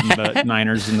about taking the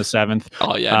Niners in the 7th.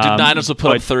 Oh, yeah. Dude, Niners will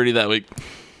put up 30 that week.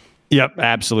 Yep,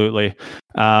 absolutely.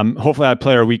 Hopefully I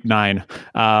play her week 9.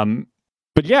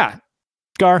 But yeah,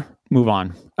 Gar, move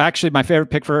on. Actually, my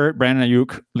favorite pick for her, Brandon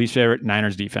Ayuk. Least favorite,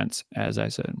 Niners defense, as I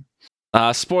said.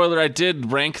 Spoiler, I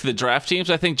did rank the draft teams.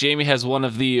 I think Jamie has one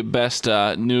of the best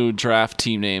new draft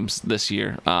team names this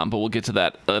year, but we'll get to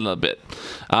that in a little bit.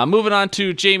 Moving on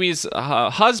to Jamie's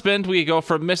husband, we go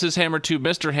from Mrs. Hammer to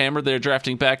Mr. Hammer. They're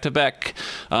drafting back-to-back.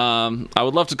 I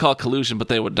would love to call it collusion, but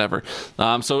they would never.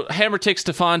 So Hammer takes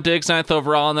Stephon Diggs 9th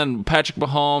overall, and then Patrick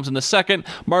Mahomes in the 2nd,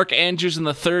 Mark Andrews in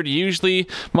the 3rd. Usually,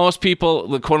 most people,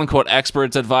 the quote-unquote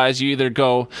experts, advise you either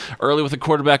go early with a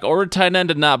quarterback or a tight end,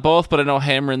 and not both, but I know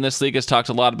Hammer in this league has talked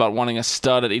a lot about wanting a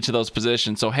stud at each of those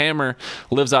positions, so Hammer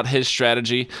lives out his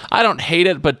strategy. I don't hate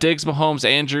it, but Diggs, Mahomes,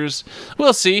 Andrews,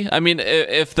 we'll see. I mean,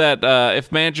 if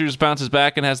Andrews bounces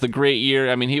back and has the great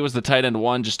year, I mean, he was the tight end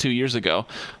 1 just 2 years ago.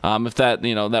 If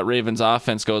that Ravens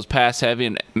offense goes pass heavy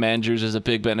and Andrews is a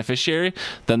big beneficiary,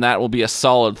 then that will be a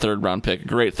solid 3rd round pick, a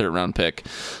great 3rd round pick.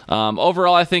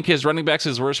 Overall, I think his running back's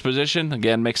his worst position.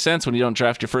 Again, makes sense when you don't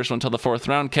draft your first one until the 4th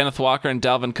round. Kenneth Walker and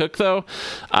Dalvin Cook, though,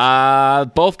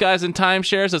 both guys in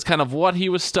timeshares. That's kind of what he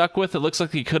was stuck with. It looks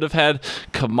like he could have had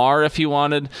Kamara if he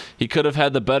wanted. He could have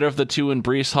had the better of the two in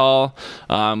Breece Hall.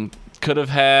 Could have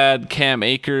had Cam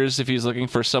Akers if he's looking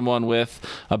for someone with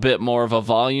a bit more of a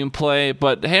volume play.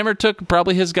 But Hammer took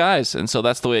probably his guys, and so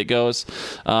that's the way it goes.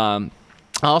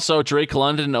 Also, Drake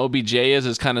London and OBJ is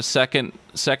his kind of second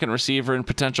receiver and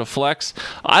potential flex.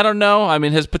 I don't know. I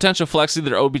mean, his potential flex is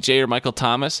either OBJ or Michael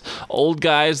Thomas. Old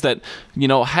guys that,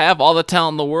 have all the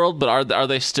talent in the world, but are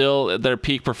they still at their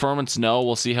peak performance? No.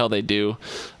 We'll see how they do.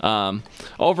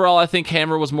 Overall, I think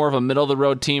Hammer was more of a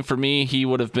middle-of-the-road team for me. He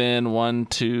would have been 1,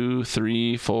 2,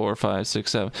 3, 4, 5,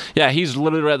 6, 7. Yeah, he's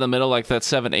literally right in the middle, like that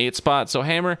 7, 8 spot. So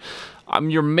Hammer,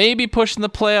 you're maybe pushing the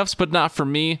playoffs, but not for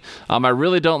me. I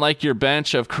really don't like your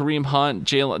bench of Kareem Hunt.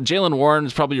 Jaylen Warren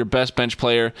is probably your best bench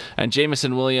player, and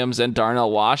Jameson Williams and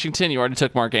Darnell Washington. You already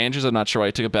took Mark Andrews. I'm not sure why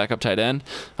you took a backup tight end.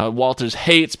 Walters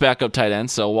hates backup tight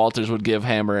ends, so Walters would give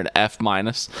Hammer an F-. But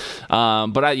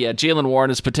Jaylen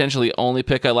Warren is potentially the only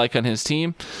pick I like on his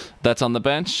team that's on the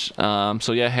bench.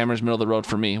 Hammer's middle of the road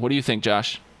for me. What do you think,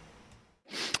 Josh?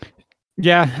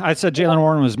 Yeah, I said Jaylen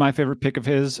Warren was my favorite pick of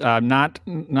his. Not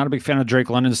a big fan of Drake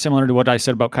London. Similar to what I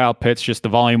said about Kyle Pitts, just the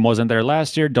volume wasn't there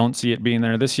last year. Don't see it being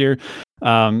there this year.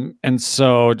 Stephon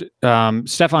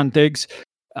Diggs,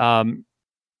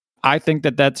 I think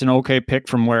that's an okay pick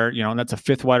from where, that's a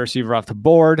 5th wide receiver off the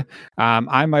board.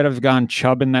 I might have gone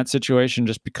Chubb in that situation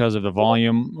just because of the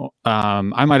volume.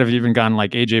 I might have even gone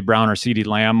like A.J. Brown or CeeDee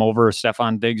Lamb over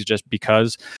Stephon Diggs just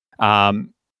because.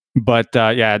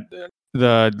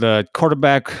 The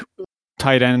quarterback,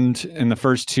 tight end in the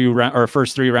first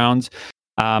 3 rounds.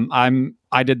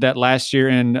 I did that last year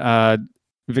in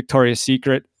Victoria's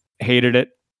Secret. Hated it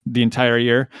the entire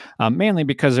year, mainly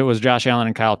because it was Josh Allen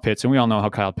and Kyle Pitts, and we all know how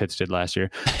Kyle Pitts did last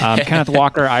year. Kenneth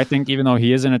Walker, I think, even though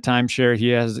he is in a timeshare,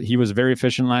 he was very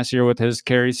efficient last year with his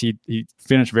carries. He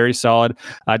finished very solid.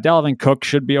 Dalvin Cook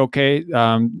should be okay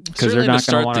because they're not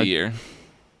going to want the year.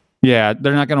 Yeah,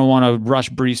 they're not going to want to rush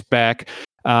Breece back.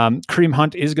 Kareem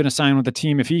Hunt is going to sign with the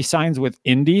team. If he signs with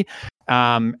Indy,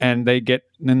 and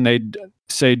they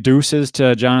say deuces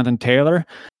to Jonathan Taylor,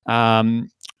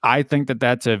 I think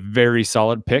that's a very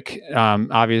solid pick.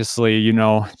 Obviously, you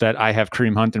know that I have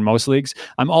Kareem Hunt in most leagues.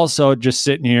 I'm also just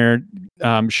sitting here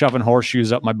shoving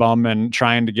horseshoes up my bum and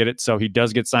trying to get it so he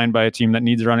does get signed by a team that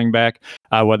needs a running back,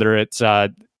 whether it's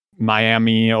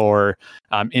Miami or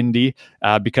Indy,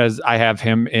 because I have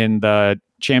him in the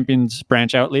Champions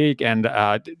Branch Out League, and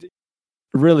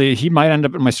really he might end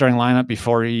up in my starting lineup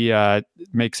before he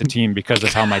makes a team because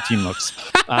of how my team looks.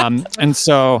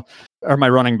 Or my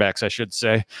running backs, I should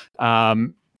say.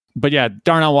 But yeah,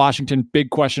 Darnell Washington,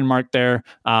 big question mark there,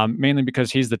 mainly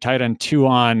because he's the tight end 2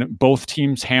 on both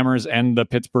teams, Hammers and the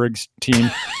Pittsburgh's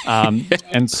team.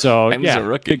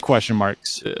 Big question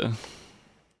marks. Yeah.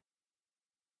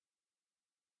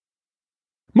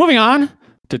 Moving on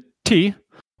to T.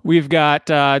 We've got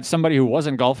somebody who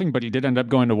wasn't golfing, but he did end up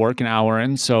going to work an hour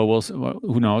in, so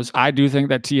who knows. I do think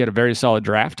that T had a very solid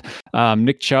draft.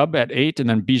 Nick Chubb at 8, and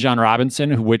then Bijan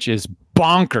Robinson, which is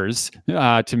bonkers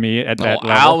to me at that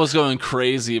level. Al was going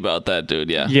crazy about that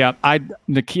dude, yeah. Yeah,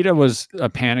 Nikita was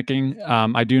panicking.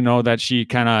 I do know that she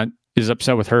kind of is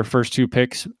upset with her first 2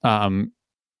 picks.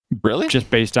 Really?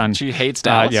 Just based on... She hates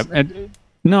Dallas? Yeah,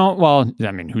 no, well, I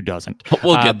mean, who doesn't?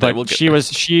 We'll get there. She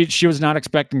was not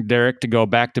expecting Derek to go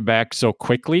back to back so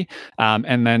quickly,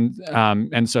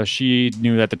 and so she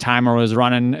knew that the timer was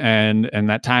running, and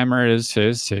that timer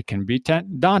it can be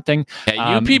daunting.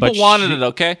 Yeah, you people wanted it,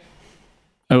 okay?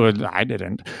 I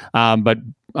didn't,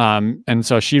 and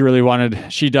so she really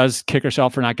wanted. She does kick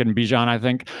herself for not getting Bijan. I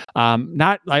think.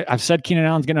 I've said Keenan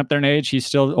Allen's getting up there in age. He's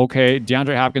still okay.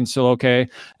 DeAndre Hopkins still okay.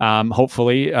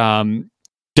 Hopefully.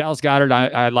 Dallas Goedert,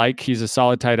 I like. He's a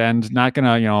solid tight end. Not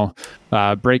gonna,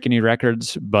 break any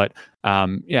records, but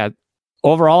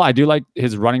overall, I do like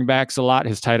his running backs a lot.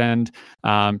 His tight end,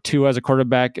 Tua as a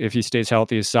quarterback, if he stays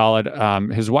healthy, is solid.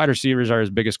 His wide receivers are his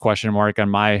biggest question mark in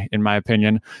my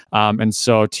opinion. And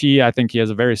so I think he has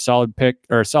a very solid pick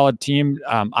or a solid team.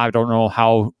 I don't know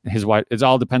how it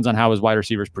all depends on how his wide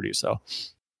receivers produce, though.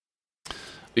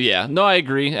 Yeah, no, I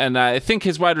agree. And I think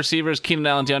his wide receivers, Keenan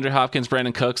Allen, DeAndre Hopkins,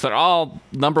 Brandon Cooks, they're all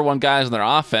number one guys in their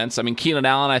offense. I mean, Keenan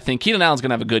Allen's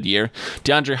going to have a good year.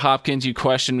 DeAndre Hopkins, you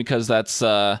question because that's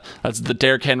the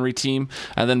Derrick Henry team.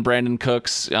 And then Brandon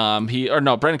Cooks,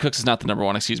 Brandon Cooks is not the number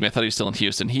one, excuse me. I thought he was still in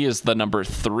Houston. He is the number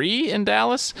 3 in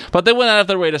Dallas, but they went out of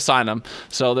their way to sign him.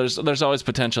 So there's always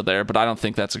potential there, but I don't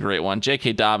think that's a great one.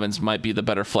 J.K. Dobbins might be the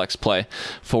better flex play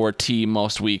for T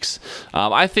most weeks.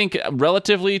 I think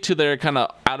relatively to their kind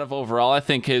of out of overall, I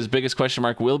think his biggest question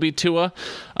mark will be Tua.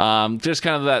 Just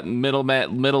kind of that middle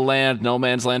land, no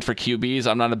man's land for QBs.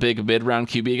 I'm not a big mid-round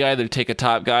QB guy. Either take a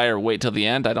top guy or wait till the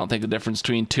end. I don't think the difference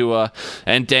between Tua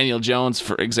and Daniel Jones,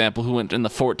 for example, who went in the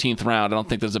 14th round, I don't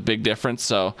think there's a big difference.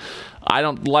 So I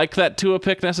don't like that Tua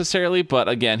pick necessarily, but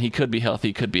again, he could be healthy,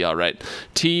 he could be all right.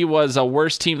 T was a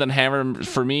worse team than Hammer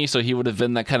for me, so he would have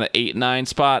been that kind of 8-9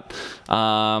 spot.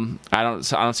 I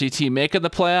don't see T making the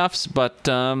playoffs, but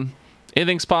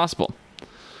anything's possible.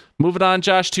 Moving on,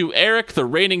 Josh, to Eric, the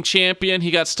reigning champion. He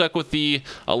got stuck with the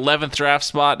 11th draft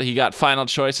spot. He got final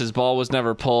choice. His ball was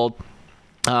never pulled.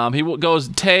 He goes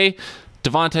Tay,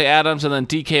 Devontae Adams, and then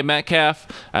DK Metcalf,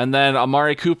 and then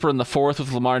Amari Cooper in the 4th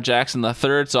with Lamar Jackson in the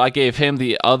 3rd. So I gave him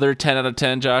the other 10 out of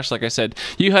 10, Josh. Like I said,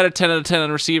 you had a 10 out of 10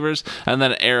 on receivers, and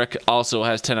then Eric also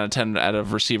has 10 out of 10 out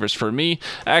of receivers for me.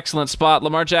 Excellent spot.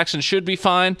 Lamar Jackson should be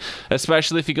fine,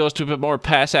 especially if he goes to a bit more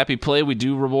pass-happy play. We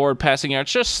do reward passing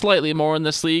yards just slightly more in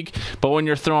this league, but when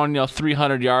you're throwing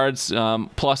 300 yards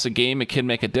plus a game, it can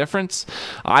make a difference.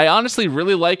 I honestly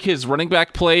really like his running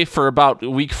back play for about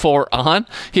week 4 on.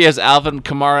 He has Alvin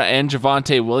Kamara and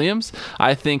Javonte Williams.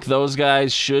 I think those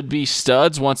guys should be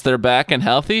studs once they're back and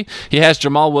healthy. He has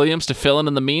Jamal Williams to fill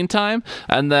in the meantime,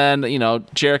 and then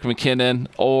Jerick McKinnon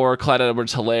or Clyde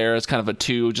Edwards-Helaire is kind of a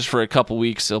 2 just for a couple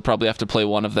weeks. He'll probably have to play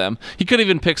one of them. He could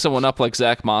even pick someone up like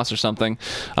Zach Moss or something,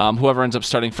 whoever ends up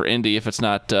starting for Indy if it's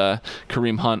not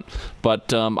Kareem Hunt.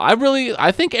 But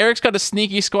I think Eric's got a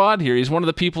sneaky squad here. He's one of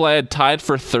the people I had tied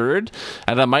for 3rd,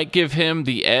 and I might give him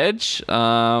the edge.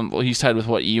 He's tied with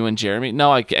you and Jeremy.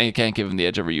 No, I can't give him the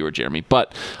edge over you or Jeremy.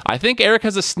 But I think Eric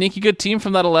has a sneaky good team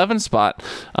from that 11 spot.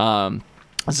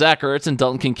 Zach Ertz and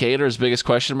Dalton Kincaid are his biggest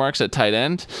question marks at tight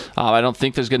end. I don't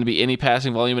think there's going to be any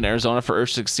passing volume in Arizona for Ertz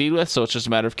to succeed with, so it's just a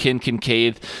matter of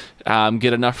Kincaid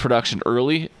get enough production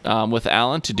early with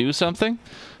Allen to do something.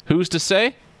 Who's to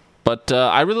say? But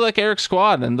I really like Eric's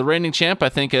squad, and the reigning champ, I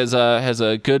think, has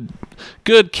a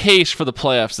good case for the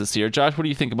playoffs this year. Josh, what do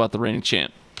you think about the reigning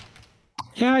champ?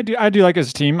 Yeah, I do like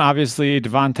his team. Obviously,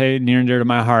 Devontae, near and dear to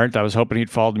my heart. I was hoping he'd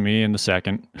fall to me in the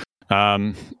 2nd,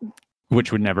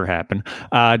 which would never happen.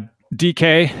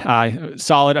 DK,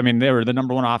 solid. I mean, they were the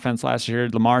number 1 offense last year.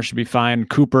 Lamar should be fine.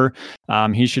 Cooper,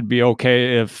 he should be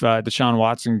okay if Deshaun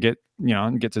Watson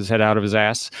gets his head out of his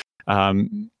ass.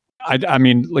 I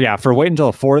mean, for waiting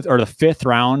until the 4th or the 5th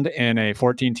round in a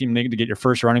 14-team league to get your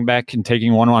first running back and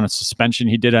taking one on a suspension,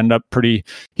 he ended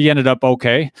up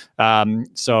okay.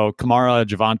 So Kamara,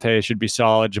 Javonte should be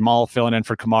solid. Jamal filling in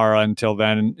for Kamara until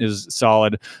then is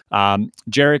solid.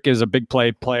 Jerick is a big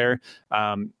play player.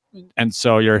 And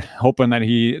so you're hoping that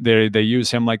they use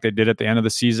him like they did at the end of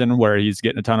the season where he's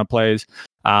getting a ton of plays.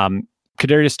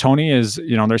 Kadarius Toney is,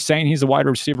 they're saying he's a wide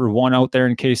receiver 1 out there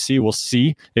in KC. We'll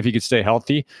see if he could stay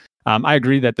healthy. I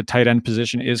agree that the tight end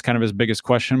position is kind of his biggest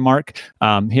question mark.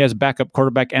 He has a backup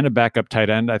quarterback and a backup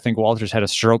tight end. I think Walters had a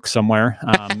stroke somewhere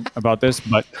about this,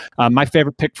 but my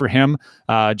favorite pick for him,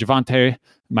 Javonte.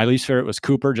 My least favorite was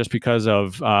Cooper, just because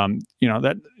of it would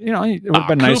have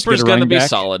been nice. Cooper's going to be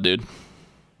solid, dude.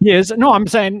 He is. No, I'm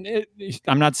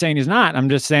not saying he's not. I'm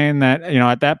just saying that,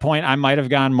 at that point, I might have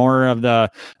gone more of the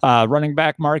running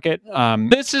back market.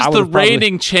 This is the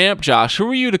reigning champ, Josh. Who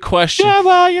are you to question? Yeah,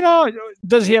 well,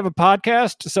 does he have a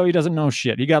podcast? So he doesn't know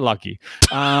shit. He got lucky.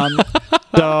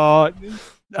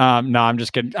 No, I'm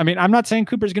just kidding. I mean, I'm not saying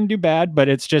Cooper's going to do bad, but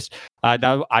it's just,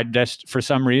 I just, for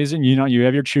some reason, you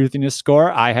have your truthiness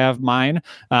score. I have mine.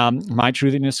 My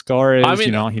truthiness score is,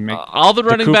 he makes all the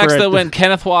running backs that went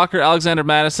Kenneth Walker, Alexander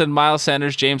Madison, Miles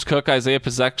Sanders, James Cook, Isaiah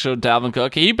Pacheco, Dalvin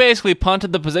Cook. He basically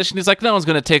punted the position. He's like, no one's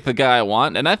going to take the guy I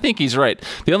want. And I think he's right.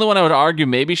 The only one I would argue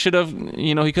maybe should have,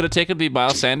 he could have taken the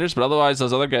Miles Sanders, but otherwise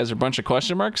those other guys are a bunch of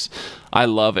question marks. I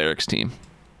love Eric's team.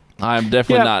 I'm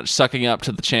definitely not sucking up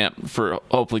to the champ for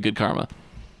hopefully good karma.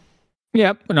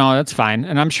 Yep, no, that's fine.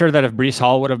 And I'm sure that if Breece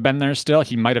Hall would have been there still,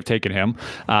 he might have taken him.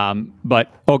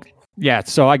 But okay, yeah,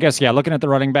 so I guess, looking at the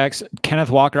running backs, Kenneth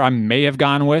Walker, I may have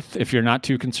gone with if you're not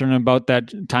too concerned about that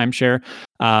timeshare.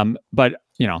 But,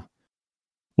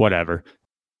 whatever.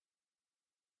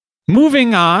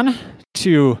 Moving on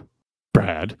to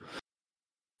Brad.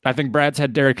 I think Brad's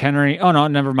had Derrick Henry. Oh, no,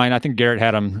 never mind. I think Garrett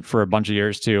had him for a bunch of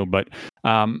years too. But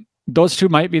those two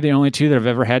might be the only two that have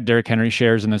ever had Derrick Henry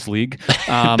shares in this league.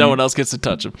 No one else gets to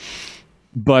touch him.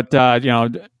 But,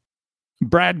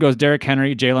 Brad goes Derrick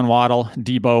Henry, Jalen Waddle,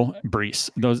 Debo,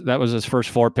 Breece. That was his first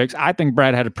 4 picks. I think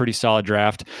Brad had a pretty solid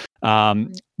draft.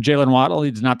 Jalen Waddle,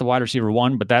 he's not the wide receiver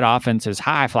 1, but that offense is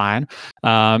high flying.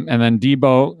 And then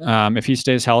Debo, if he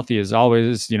stays healthy, is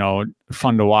always,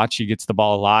 fun to watch. He gets the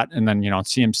ball a lot. And then,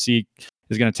 CMC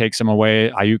is going to take some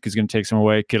away. Ayuk is going to take some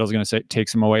away. Kittle's going to take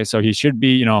some away. So he should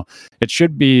be, it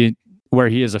should be where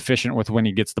he is efficient with when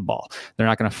he gets the ball. They're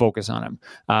not going to focus on him.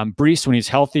 Breece, when he's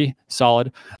healthy,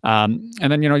 solid. And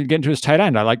then, you get into his tight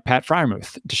end. I like Pat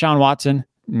Freiermuth. Deshaun Watson,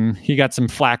 he got some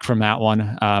flack from that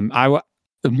one.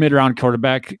 Mid-round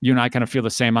quarterback, you and I kind of feel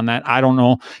the same on that. I don't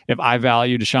know if I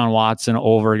value Deshaun Watson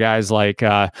over guys like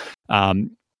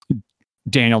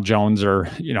Daniel Jones or,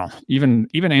 even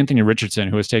Anthony Richardson,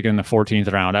 who was taken in the 14th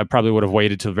round. I probably would have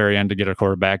waited till the very end to get a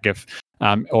quarterback if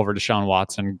over Deshaun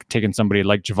Watson, taking somebody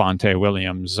like Javonte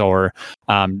Williams or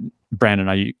Brandon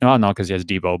Ayuk. Oh, no, because he has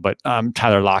Debo, but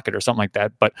Tyler Lockett or something like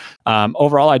that. But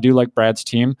overall, I do like Brad's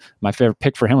team. My favorite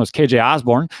pick for him was KJ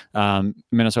Osborne,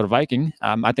 Minnesota Viking.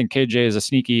 I think KJ is a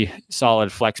sneaky,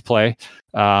 solid flex play.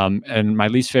 And my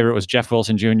least favorite was Jeff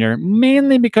Wilson Jr.,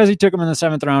 mainly because he took him in the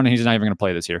 7th round and he's not even going to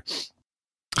play this year.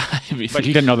 But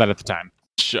he didn't know that at the time.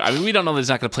 Sure. I mean, we don't know that he's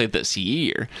not going to play this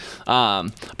year.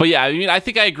 But yeah, I mean, I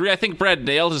think I agree. I think Brad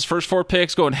nailed his first 4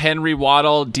 picks, going Henry,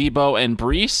 Waddle, Debo, and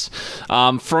Breece.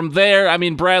 From there, I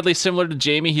mean, Bradley, similar to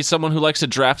Jamie, he's someone who likes to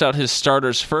draft out his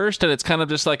starters first, and it's kind of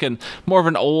just like more of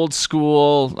an old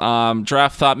school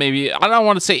draft thought. Maybe, I don't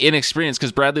want to say inexperienced,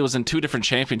 because Bradley was in 2 different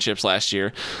championships last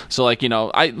year. So,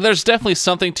 there's definitely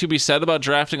something to be said about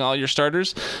drafting all your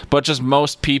starters, but just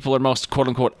most people or most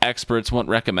quote-unquote experts wouldn't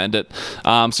recommend it.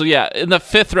 So yeah, in the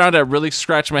 5th round, I really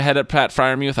scratched my head at Pat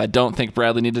Freiermuth. I don't think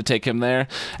Bradley needed to take him there.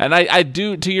 And I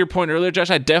do, to your point earlier, Josh,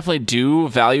 I definitely do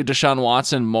value Deshaun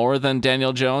Watson more than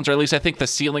Daniel Jones, or at least I think the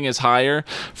ceiling is higher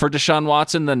for Deshaun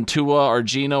Watson than Tua or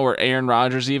Geno or Aaron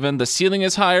Rodgers even. The ceiling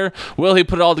is higher. Will he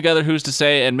put it all together? Who's to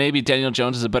say? And maybe Daniel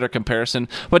Jones is a better comparison.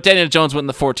 But Daniel Jones went in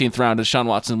the 14th round and Deshaun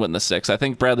Watson went in the 6th. I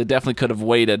think Bradley definitely could have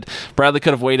waited. Bradley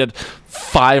could have waited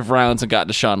 5 rounds and got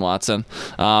Deshaun Watson.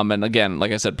 And again,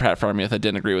 like I said, Pat Freiermuth, I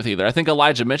didn't agree with either. I think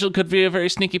Elijah Mitchell could be a very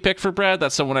sneaky pick for Brad.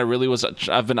 That's someone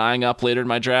I've been eyeing up later in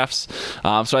my drafts.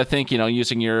 So I think,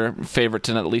 using your favorite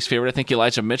to not least favorite, I think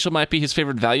Elijah Mitchell might be his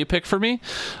favorite value pick for me.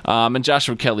 And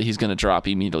Joshua Kelly, he's going to drop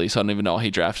immediately, so I don't even know how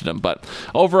he drafted him. But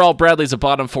overall, Bradley's a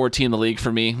bottom 14 in the league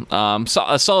for me. So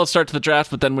a solid start to the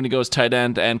draft, but then when he goes tight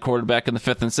end and quarterback in the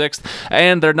 5th and 6th,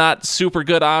 and they're not super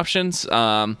good options,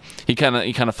 he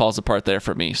kind of falls apart there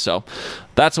for me. So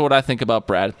that's what I think about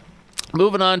Brad.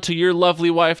 Moving on to your lovely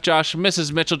wife, Josh,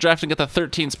 Mrs. Mitchell, drafting at the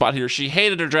 13th spot here. She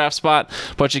hated her draft spot,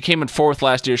 but she came in 4th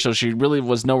last year, so she really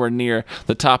was nowhere near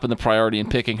the top in the priority in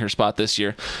picking her spot this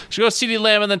year. She goes CeeDee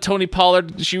Lamb and then Tony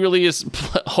Pollard. She really is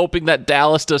hoping that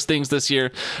Dallas does things this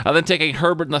year. Then taking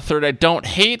Herbert in the 3rd, I don't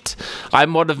hate. I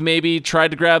would have maybe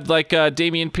tried to grab like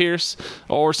Dameon Pierce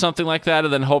or something like that,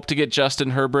 and then hope to get Justin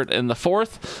Herbert in the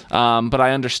 4th. But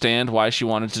I understand why she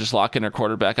wanted to just lock in her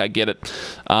quarterback. I get it.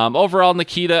 Overall,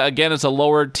 Nikita, again, is a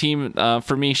lower team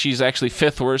for me. She's actually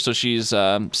 5th worst, so she's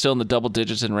still in the double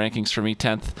digits in rankings for me.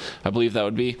 10th, I believe that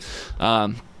would be.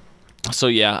 So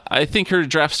yeah, I think her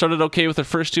draft started okay with her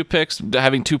first 2 picks.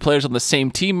 Having 2 players on the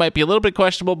same team might be a little bit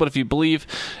questionable, but if you believe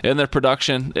in their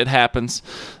production, it happens.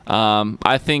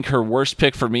 I think her worst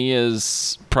pick for me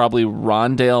is probably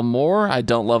Rondale Moore. I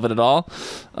don't love it at all.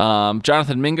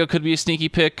 Jonathan Mingo could be a sneaky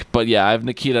pick, but yeah, I have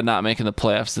Nikita not making the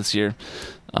playoffs this year.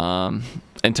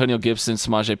 Antonio Gibson,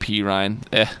 Samaje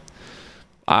Perine.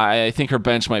 I think her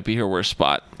bench might be her worst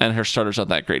spot, and her starter's not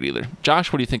that great either.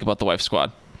 Josh, what do you think about the wife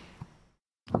squad?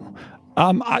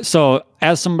 So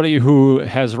as somebody who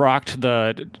has rocked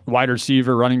the wide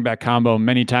receiver running back combo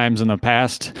many times in the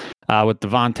past with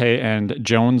Devontae and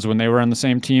Jones when they were on the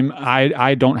same team,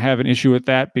 I don't have an issue with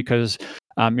that because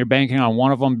you're banking on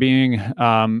one of them being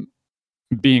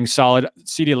solid.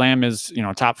 CeeDee Lamb is,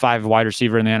 top 5 wide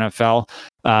receiver in the NFL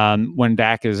when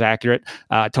Dak is accurate.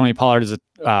 Tony Pollard is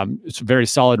a very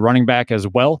solid running back as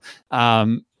well.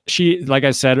 she, like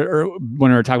I said,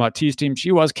 when we were talking about T's team,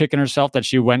 she was kicking herself that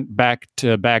she went back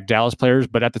to back Dallas players,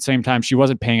 but at the same time, she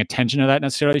wasn't paying attention to that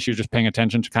necessarily. She was just paying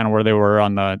attention to kind of where they were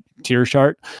on the tier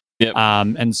chart. Yep.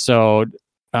 And so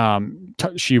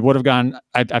she would have gone.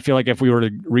 I feel like if we were to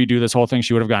redo this whole thing,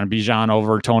 she would have gone Bijan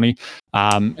over Tony.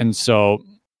 And so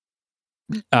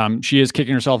she is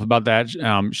kicking herself about that.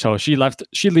 So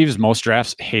she leaves most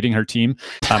drafts hating her team.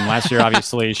 Last year,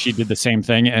 obviously, she did the same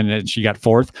thing and she got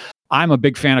fourth. I'm a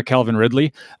big fan of Calvin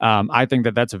Ridley. I think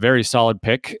that that's a very solid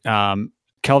pick.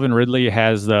 Calvin Ridley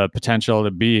has the potential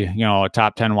to be, a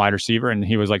top 10 wide receiver, and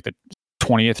he was like the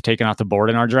 20th taken off the board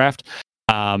in our draft.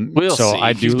 We'll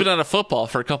see. He's been out of football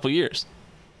for a couple years.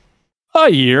 A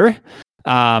year.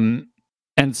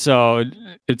 And so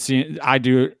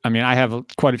I have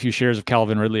quite a few shares of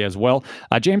Calvin Ridley as well.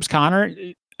 James Conner,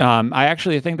 I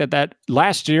actually think that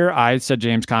last year I said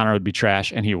James Conner would be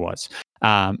trash, and he was.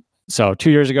 So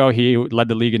 2 years ago, he led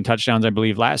the league in touchdowns, I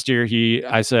believe. Last year,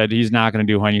 I said he's not going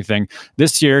to do anything.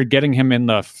 This year, getting him in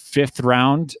the fifth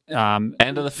round.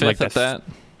 End of the fifth like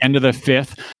End of the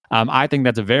fifth. I think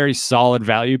that's a very solid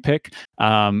value pick.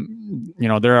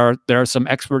 There are some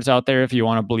experts out there, if you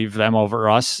want to believe them over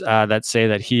us, that say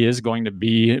that he is going to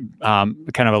be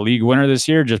kind of a league winner this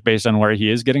year, just based on where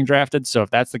he is getting drafted. So if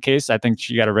that's the case, I think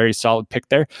she got a very solid pick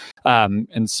there.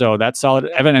 And so that's solid.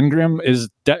 Evan Engram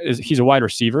he's a wide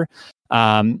receiver.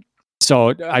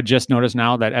 So I just noticed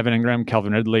now that Evan Engram,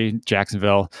 Calvin Ridley,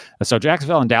 Jacksonville. So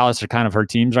Jacksonville and Dallas are kind of her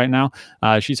teams right now.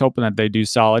 She's hoping that they do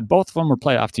solid. Both of them were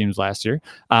playoff teams last year.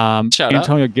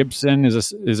 Antonio Gibson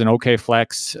is an okay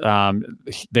flex.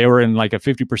 They were in like a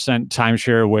 50%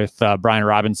 timeshare with Brian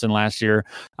Robinson last year.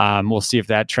 We'll see if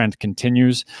that trend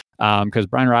continues, because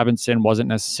Brian Robinson wasn't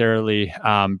necessarily,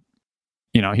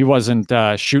 he wasn't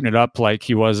shooting it up like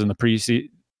he was in the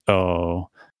preseason. Oh,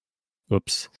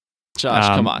 oops. Josh,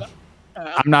 come on.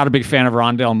 I'm not a big fan of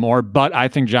Rondale Moore, but I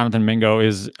think Jonathan Mingo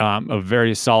is a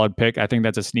very solid pick. I think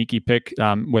that's a sneaky pick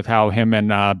with how him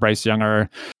and Bryce Young are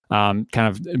kind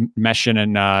of meshing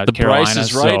in the Carolina. Bryce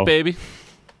is right, baby.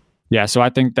 Yeah, so I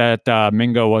think that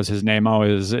Mingo was his name-o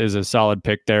is a solid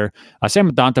pick there. Same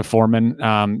with Donta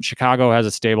Foreman. Chicago has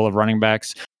a stable of running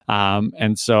backs.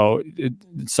 And so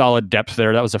solid depth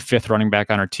there. That was a fifth running back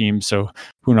on our team. So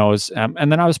who knows?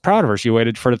 And then I was proud of her. She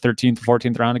waited for the 13th,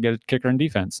 14th round to get a kicker in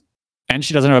defense. And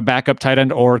she doesn't have a backup tight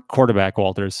end or quarterback,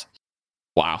 Walters.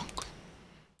 Wow.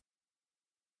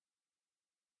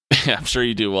 Yeah, I'm sure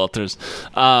you do, Walters.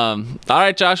 All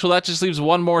right, Josh. Well, that just leaves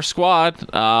one more squad.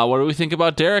 What do we think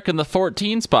about Derek in the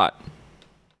 14 spot?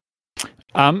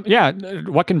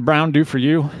 What can Brown do for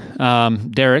you?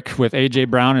 Derek with A.J.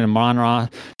 Brown and Amon-Ra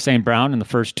St. Brown in the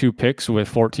first two picks with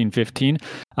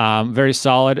 14-15. Very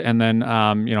solid. And then,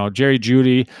 Jerry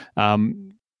Jeudy,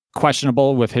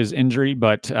 questionable with his injury,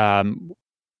 but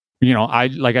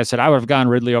like I said, I would have gone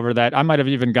Ridley over that. I might have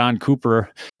even gone Cooper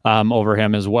over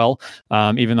him as well,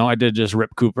 even though I did just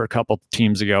rip Cooper a couple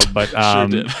teams ago. But sure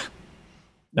did.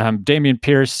 Dameon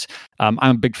Pierce, I'm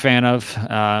a big fan of.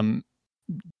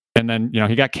 And then,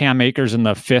 he got Cam Akers in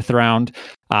the fifth round.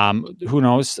 Who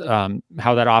knows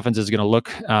how that offense is going to look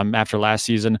after last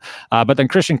season. But then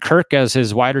Christian Kirk as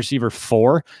his wide receiver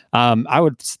 4. I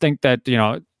would think that,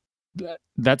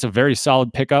 that's a very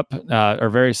solid pickup or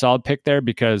very solid pick there,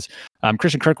 because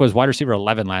Christian Kirk was wide receiver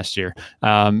 11 last year.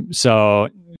 So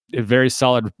a very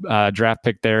solid draft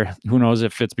pick there. Who knows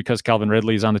if it's because Calvin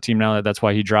Ridley is on the team now that's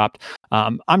why he dropped.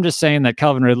 I'm just saying that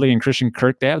Calvin Ridley and Christian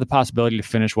Kirk, they have the possibility to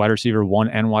finish wide receiver 1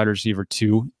 and wide receiver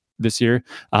 2 this year.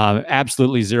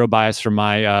 Absolutely zero bias for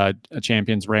my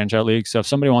Champions Branch Out League. So if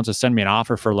somebody wants to send me an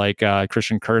offer for like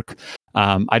Christian Kirk,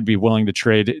 I'd be willing to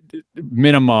trade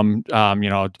minimum,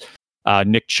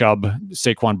 Nick Chubb,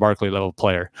 Saquon Barkley level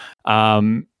player.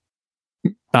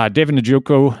 David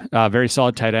Njoku, very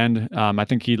solid tight end. I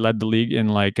think he led the league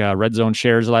in red zone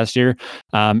shares last year.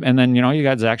 And then, you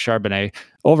got Zach Charbonnet.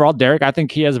 Overall, Derek, I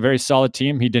think he has a very solid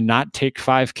team. He did not take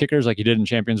 5 kickers like he did in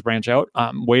Champions Branch Out.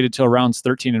 Waited till rounds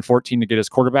 13 and 14 to get his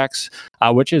quarterbacks,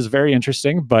 which is very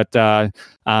interesting. But at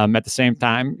the same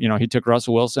time, he took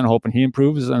Russell Wilson, hoping he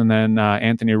improves, and then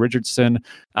Anthony Richardson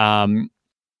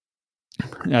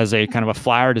as a kind of a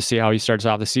flyer to see how he starts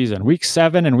off the season. Week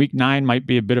 7 and week 9 might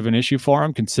be a bit of an issue for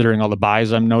him, considering all the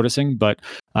buys I'm noticing, but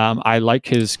I like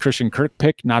his Christian Kirk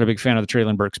pick. Not a big fan of the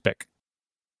Treylon Burks pick.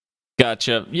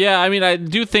 Gotcha. Yeah, I mean, I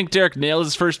do think Derek nailed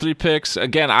his first 3 picks.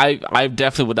 Again, I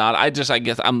definitely would not. I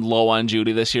guess I'm low on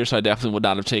Jeudy this year, so I definitely would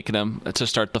not have taken him to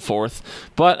start the 4th.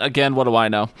 But again, what do I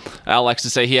know? Al likes to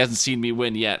say he hasn't seen me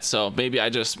win yet, so maybe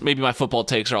my football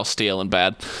takes are all stale and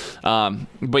bad.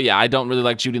 But yeah, I don't really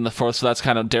like Jeudy in the 4th, so that's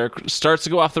kind of Derek starts to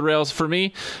go off the rails for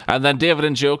me. And then David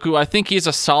Njoku, I think he's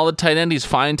a solid tight end. He's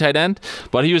fine tight end,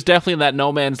 but he was definitely in that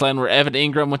no man's land where Evan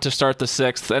Ingram went to start the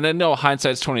 6th, and then no,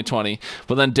 hindsight's 2020.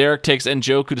 But then Derek takes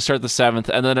Njoku to start the 7th,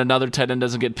 and then another tight end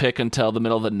doesn't get picked until the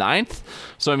middle of the 9th.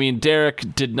 So I mean,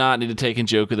 Derek did not need to take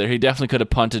Njoku there. He definitely could have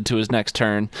punted to his next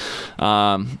turn.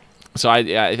 So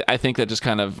I think that just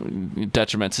kind of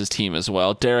detriments his team as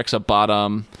well. Derek's a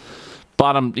bottom.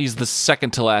 He's the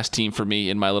second to last team for me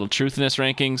in my little truthiness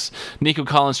rankings. Nico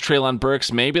Collins, Treylon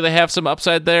Burks, maybe they have some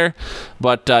upside there,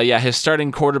 but yeah, his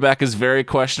starting quarterback is very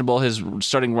questionable. His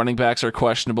starting running backs are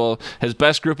questionable. His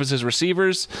best group is his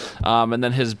receivers, and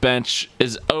then his bench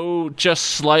is just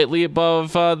slightly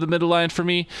above the middle line for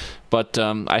me. But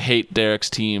I hate Derek's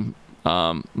team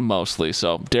mostly.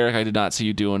 So Derek, I did not see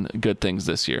you doing good things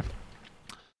this year.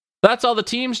 That's all the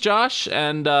teams, Josh,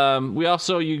 and looks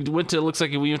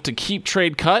like we went to keep,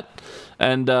 trade, cut,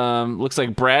 and looks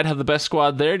like Brad had the best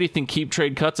squad there. Do you think keep,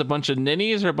 trade, cut's a bunch of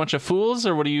ninnies or a bunch of fools,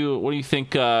 or what do you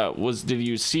think did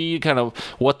you see kind of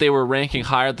what they were ranking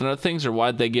higher than other things, or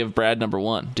why'd they give Brad number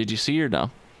 1? Did you see or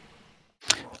no?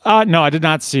 No, I did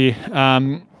not see.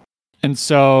 And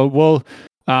so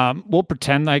we'll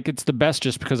pretend like it's the best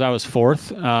just because I was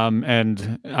 4th,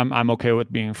 and I'm okay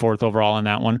with being 4th overall in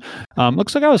that one.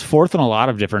 Looks like I was 4th in a lot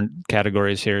of different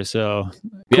categories here. So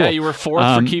cool. Yeah, you were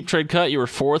 4th for keep, trade, cut. You were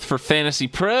 4th for fantasy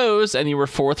pros, and you were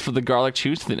 4th for the garlic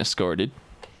truthiness score, dude.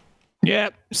 Yeah,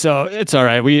 so it's all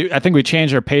right. I think we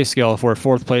changed our pay scale if where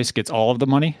 4th place gets all of the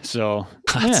money. So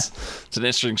it's an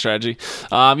interesting strategy.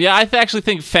 Yeah, I actually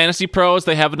think fantasy pros,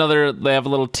 they have a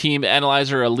little team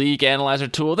analyzer, a league analyzer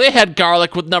tool. They had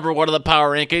Garlic with number 1 of the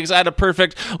power rankings. I had a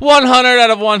perfect 100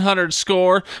 out of 100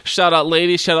 score. Shout out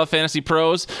ladies, shout out fantasy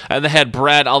pros, and they had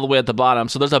Brad all the way at the bottom.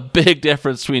 So there's a big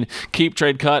difference between keep,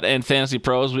 trade, cut and fantasy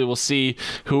pros. We will see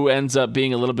who ends up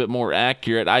being a little bit more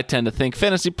accurate. I tend to think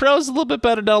fantasy pros is a little bit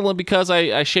better, not only because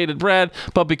I shaded Brad,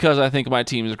 but because I think my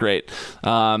team is great.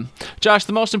 Josh,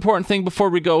 the most important thing before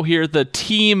we go here, the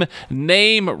team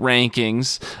name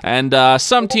rankings, and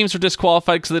some teams were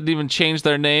disqualified because they didn't even change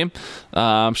their name.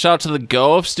 Shout out to the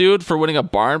Gophs, dude, for winning a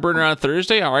barn burner on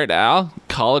Thursday. All right, Al,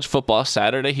 college football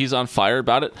Saturday, he's on fire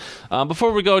about it.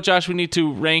 Before we go, Josh, we need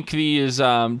to rank these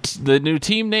the new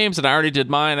team names, and I already did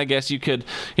mine. I guess you could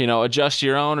adjust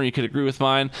your own, or you could agree with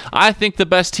mine. I think the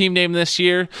best team name this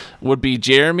year would be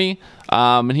Jeremy.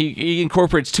 And he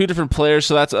incorporates 2 different players,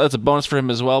 so that's a bonus for him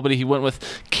as well. But he went with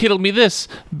Kittle Me This,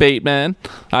 Bateman.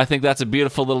 I think that's a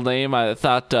beautiful little name. I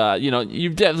thought, you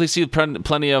definitely see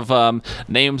plenty of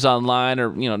names online,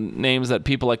 or names that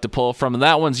people like to pull from, and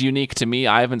that one's unique to me.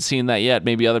 I haven't seen that yet.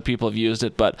 Maybe other people have used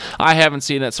it, but I haven't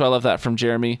seen it, so I love that from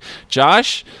Jeremy.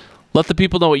 Josh, let the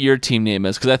people know what your team name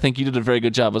is, because I think you did a very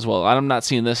good job as well. I'm not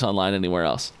seeing this online anywhere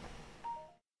else.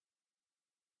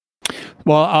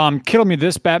 Well, Kittle Me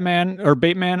This, Batman or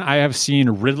Bateman, I have seen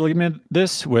Ridley Me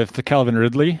This with the Calvin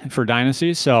Ridley for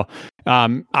Dynasty. So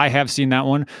I have seen that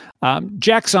one.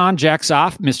 Jack's on, Jack's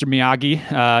off, Mr.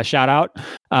 Miyagi, shout out.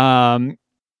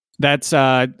 That's,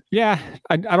 I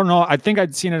don't know. I think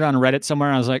I'd seen it on Reddit somewhere.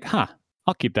 And I was like,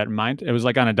 I'll keep that in mind. It was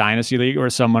like on a Dynasty league where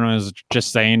someone was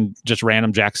just saying just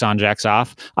random Jack's on, Jack's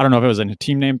off. I don't know if it was a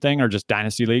team name thing or just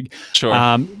Dynasty league. Sure.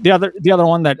 The other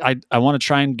one that I want to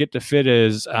try and get to fit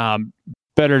is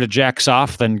better to Jack's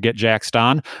off than get Jacked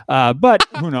on. But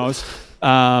who knows?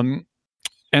 And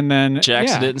then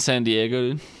Jack's did it in San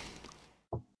Diego, dude.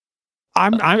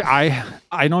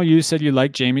 I know you said you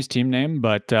like Jamie's team name,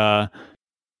 but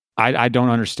I don't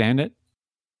understand it.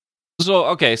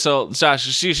 So Josh,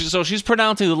 she's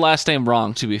pronouncing the last name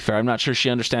wrong. To be fair, I'm not sure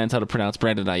she understands how to pronounce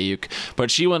Brandon Ayuk,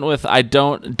 but she went with I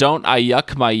don't I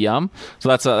yuck my yum. So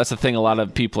that's a thing a lot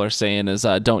of people are saying is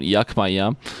don't yuck my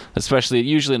yum, especially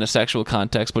usually in a sexual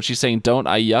context. But she's saying don't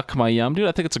I yuck my yum, dude.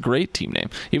 I think it's a great team name,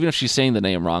 even if she's saying the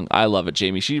name wrong. I love it,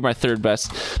 Jamie. She's my 3rd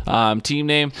best team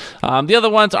name. The other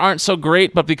ones aren't so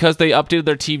great, but because they updated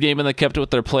their team name and they kept it with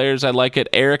their players, I like it.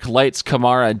 Eric Lights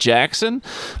Kamara Jackson.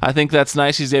 I think that's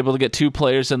nice. He's able to get get 2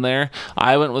 players in there.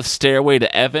 I went with Stairway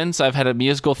to Evans. I've had a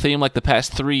musical theme like the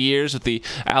past 3 years with the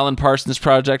Alan Parsons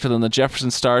Project and then the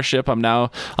Jefferson Starship. I'm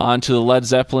now on to the Led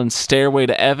Zeppelin Stairway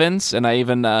to Evans. And I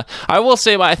even, I will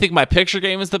say, I think my picture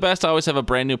game is the best. I always have a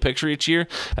brand new picture each year.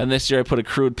 And this year I put a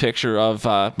crude picture of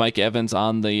Mike Evans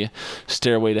on the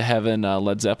Stairway to Heaven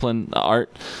Led Zeppelin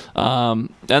art. And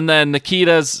then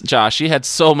Nikita's, Josh, she had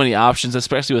so many options,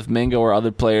 especially with Mingo or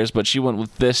other players, but she went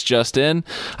with this just in.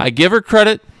 I give her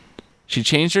credit. She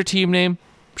changed her team name.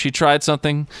 She tried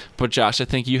something. But, Josh, I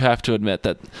think you have to admit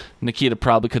that Nikita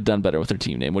probably could have done better with her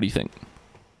team name. What do you think?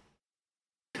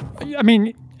 I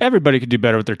mean, everybody could do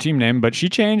better with their team name, but she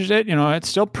changed it. It's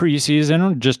still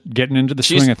preseason, just getting into the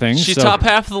swing of things. She's top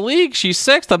half of the league. She's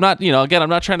 6th. I'm not, again, I'm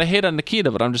not trying to hate on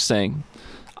Nikita, but I'm just saying.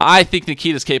 I think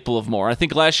Nikita's capable of more. I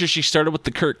think last year she started with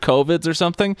the Kurt Covids or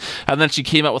something, and then she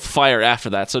came out with Fire after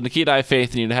that. So, Nikita, I have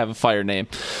faith in you to have a Fire name.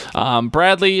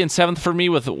 Bradley in 7th for me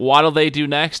with What'll They Do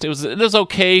Next. It was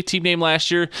okay team name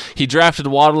last year. He drafted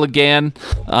Waddle again,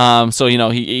 so,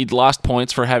 he lost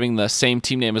points for having the same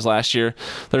team name as last year.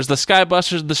 There's the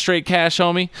Skybusters, the Straight Cash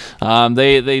homie.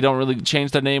 They don't really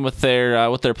change their name with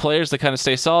their players. They kind of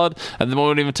stay solid. And then we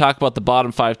won't even talk about the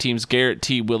bottom 5 teams, Garrett,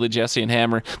 T, Willie, Jesse, and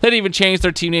Hammer. They didn't even change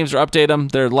their team names or update them.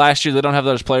 They're last year. They don't have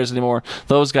those players anymore.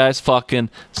 Those guys fucking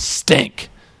stink.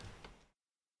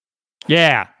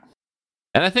 Yeah.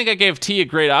 And I think I gave T a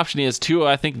great option. He has Tua.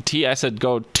 I think T, I said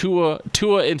go Tua,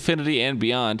 Infinity, and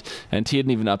Beyond. And T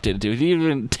didn't even update it. He didn't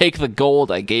even take the gold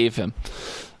I gave him.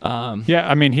 Yeah,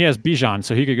 I mean, he has Bijan,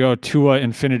 so he could go Tua,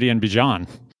 Infinity, and Bijan.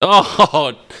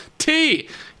 Oh, T,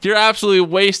 you're absolutely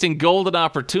wasting golden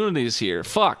opportunities here.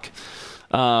 Fuck.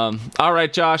 All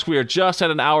right, Josh, we are just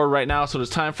at an hour right now, so it's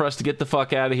time for us to get the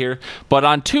fuck out of here. But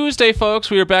on Tuesday,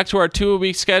 folks, we are back to our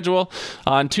 2-a-week schedule.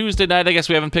 On Tuesday night, I guess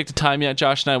we haven't picked a time yet.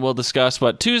 Josh and I will discuss,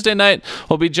 but Tuesday night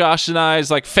will be Josh and I's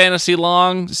fantasy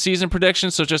long season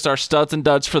predictions, so just our studs and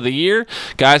duds for the year.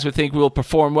 Guys, we think we will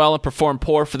perform well and perform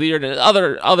poor for the year. And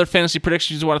other fantasy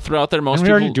predictions you want to throw out there. Didn't we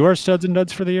already do our studs and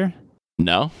duds for the year?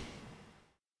 No.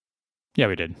 Yeah,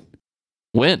 we did.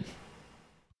 When?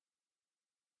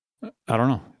 I don't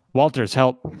know. Walters,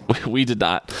 help. We did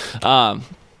not.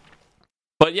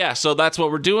 But yeah, so that's what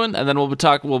we're doing, and then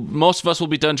most of us will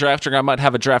be done drafting. I might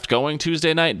have a draft going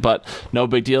Tuesday night, but no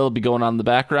big deal. It'll be going on in the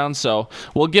background. So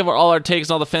we'll give all our takes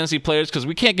on all the fantasy players because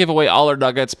we can't give away all our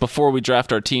nuggets before we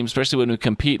draft our team, especially when we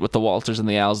compete with the Walters and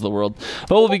the Als of the world.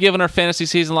 But we'll be giving our fantasy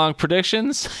season-long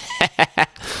predictions.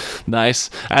 Nice.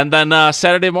 And then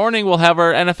Saturday morning, we'll have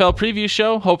our NFL preview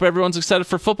show. Hope everyone's excited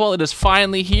for football. It is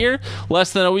finally here,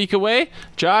 less than a week away.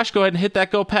 Josh, go ahead and hit that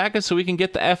Go Packers so we can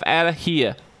get the F out of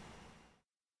here.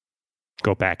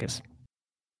 Go Packers.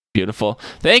 Beautiful.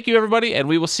 Thank you, everybody, and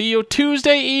we will see you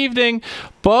Tuesday evening.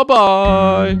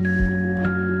 Bye-bye.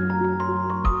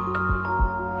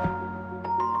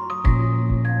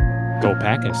 Go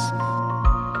Packers.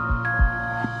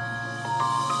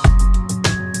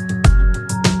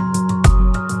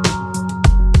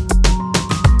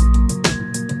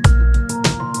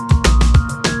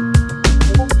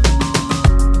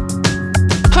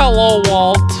 Hello,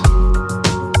 Walt.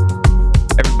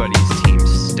 Everybody's team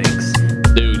stinks.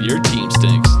 Dude, your team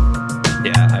stinks.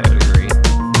 Yeah, I would agree.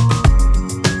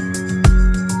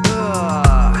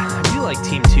 I do like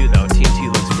Team 2, though. Team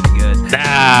 2 looks pretty good.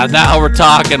 Now we're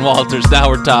talking, Walters. Now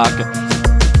we're talking.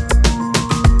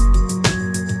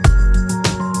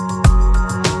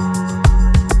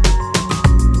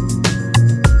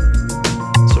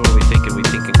 So what are we thinking? We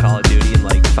thinking Call of Duty in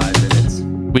like 5 minutes?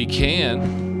 We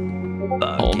can.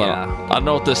 Hold on. I don't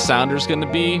know what the sounder's going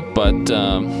to be, but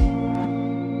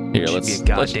here,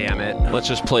 let's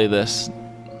just play this.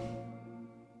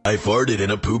 I farted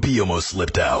and a poopy almost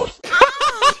slipped out.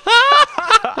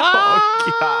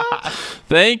 Oh, God.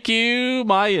 Thank you,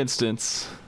 my instance.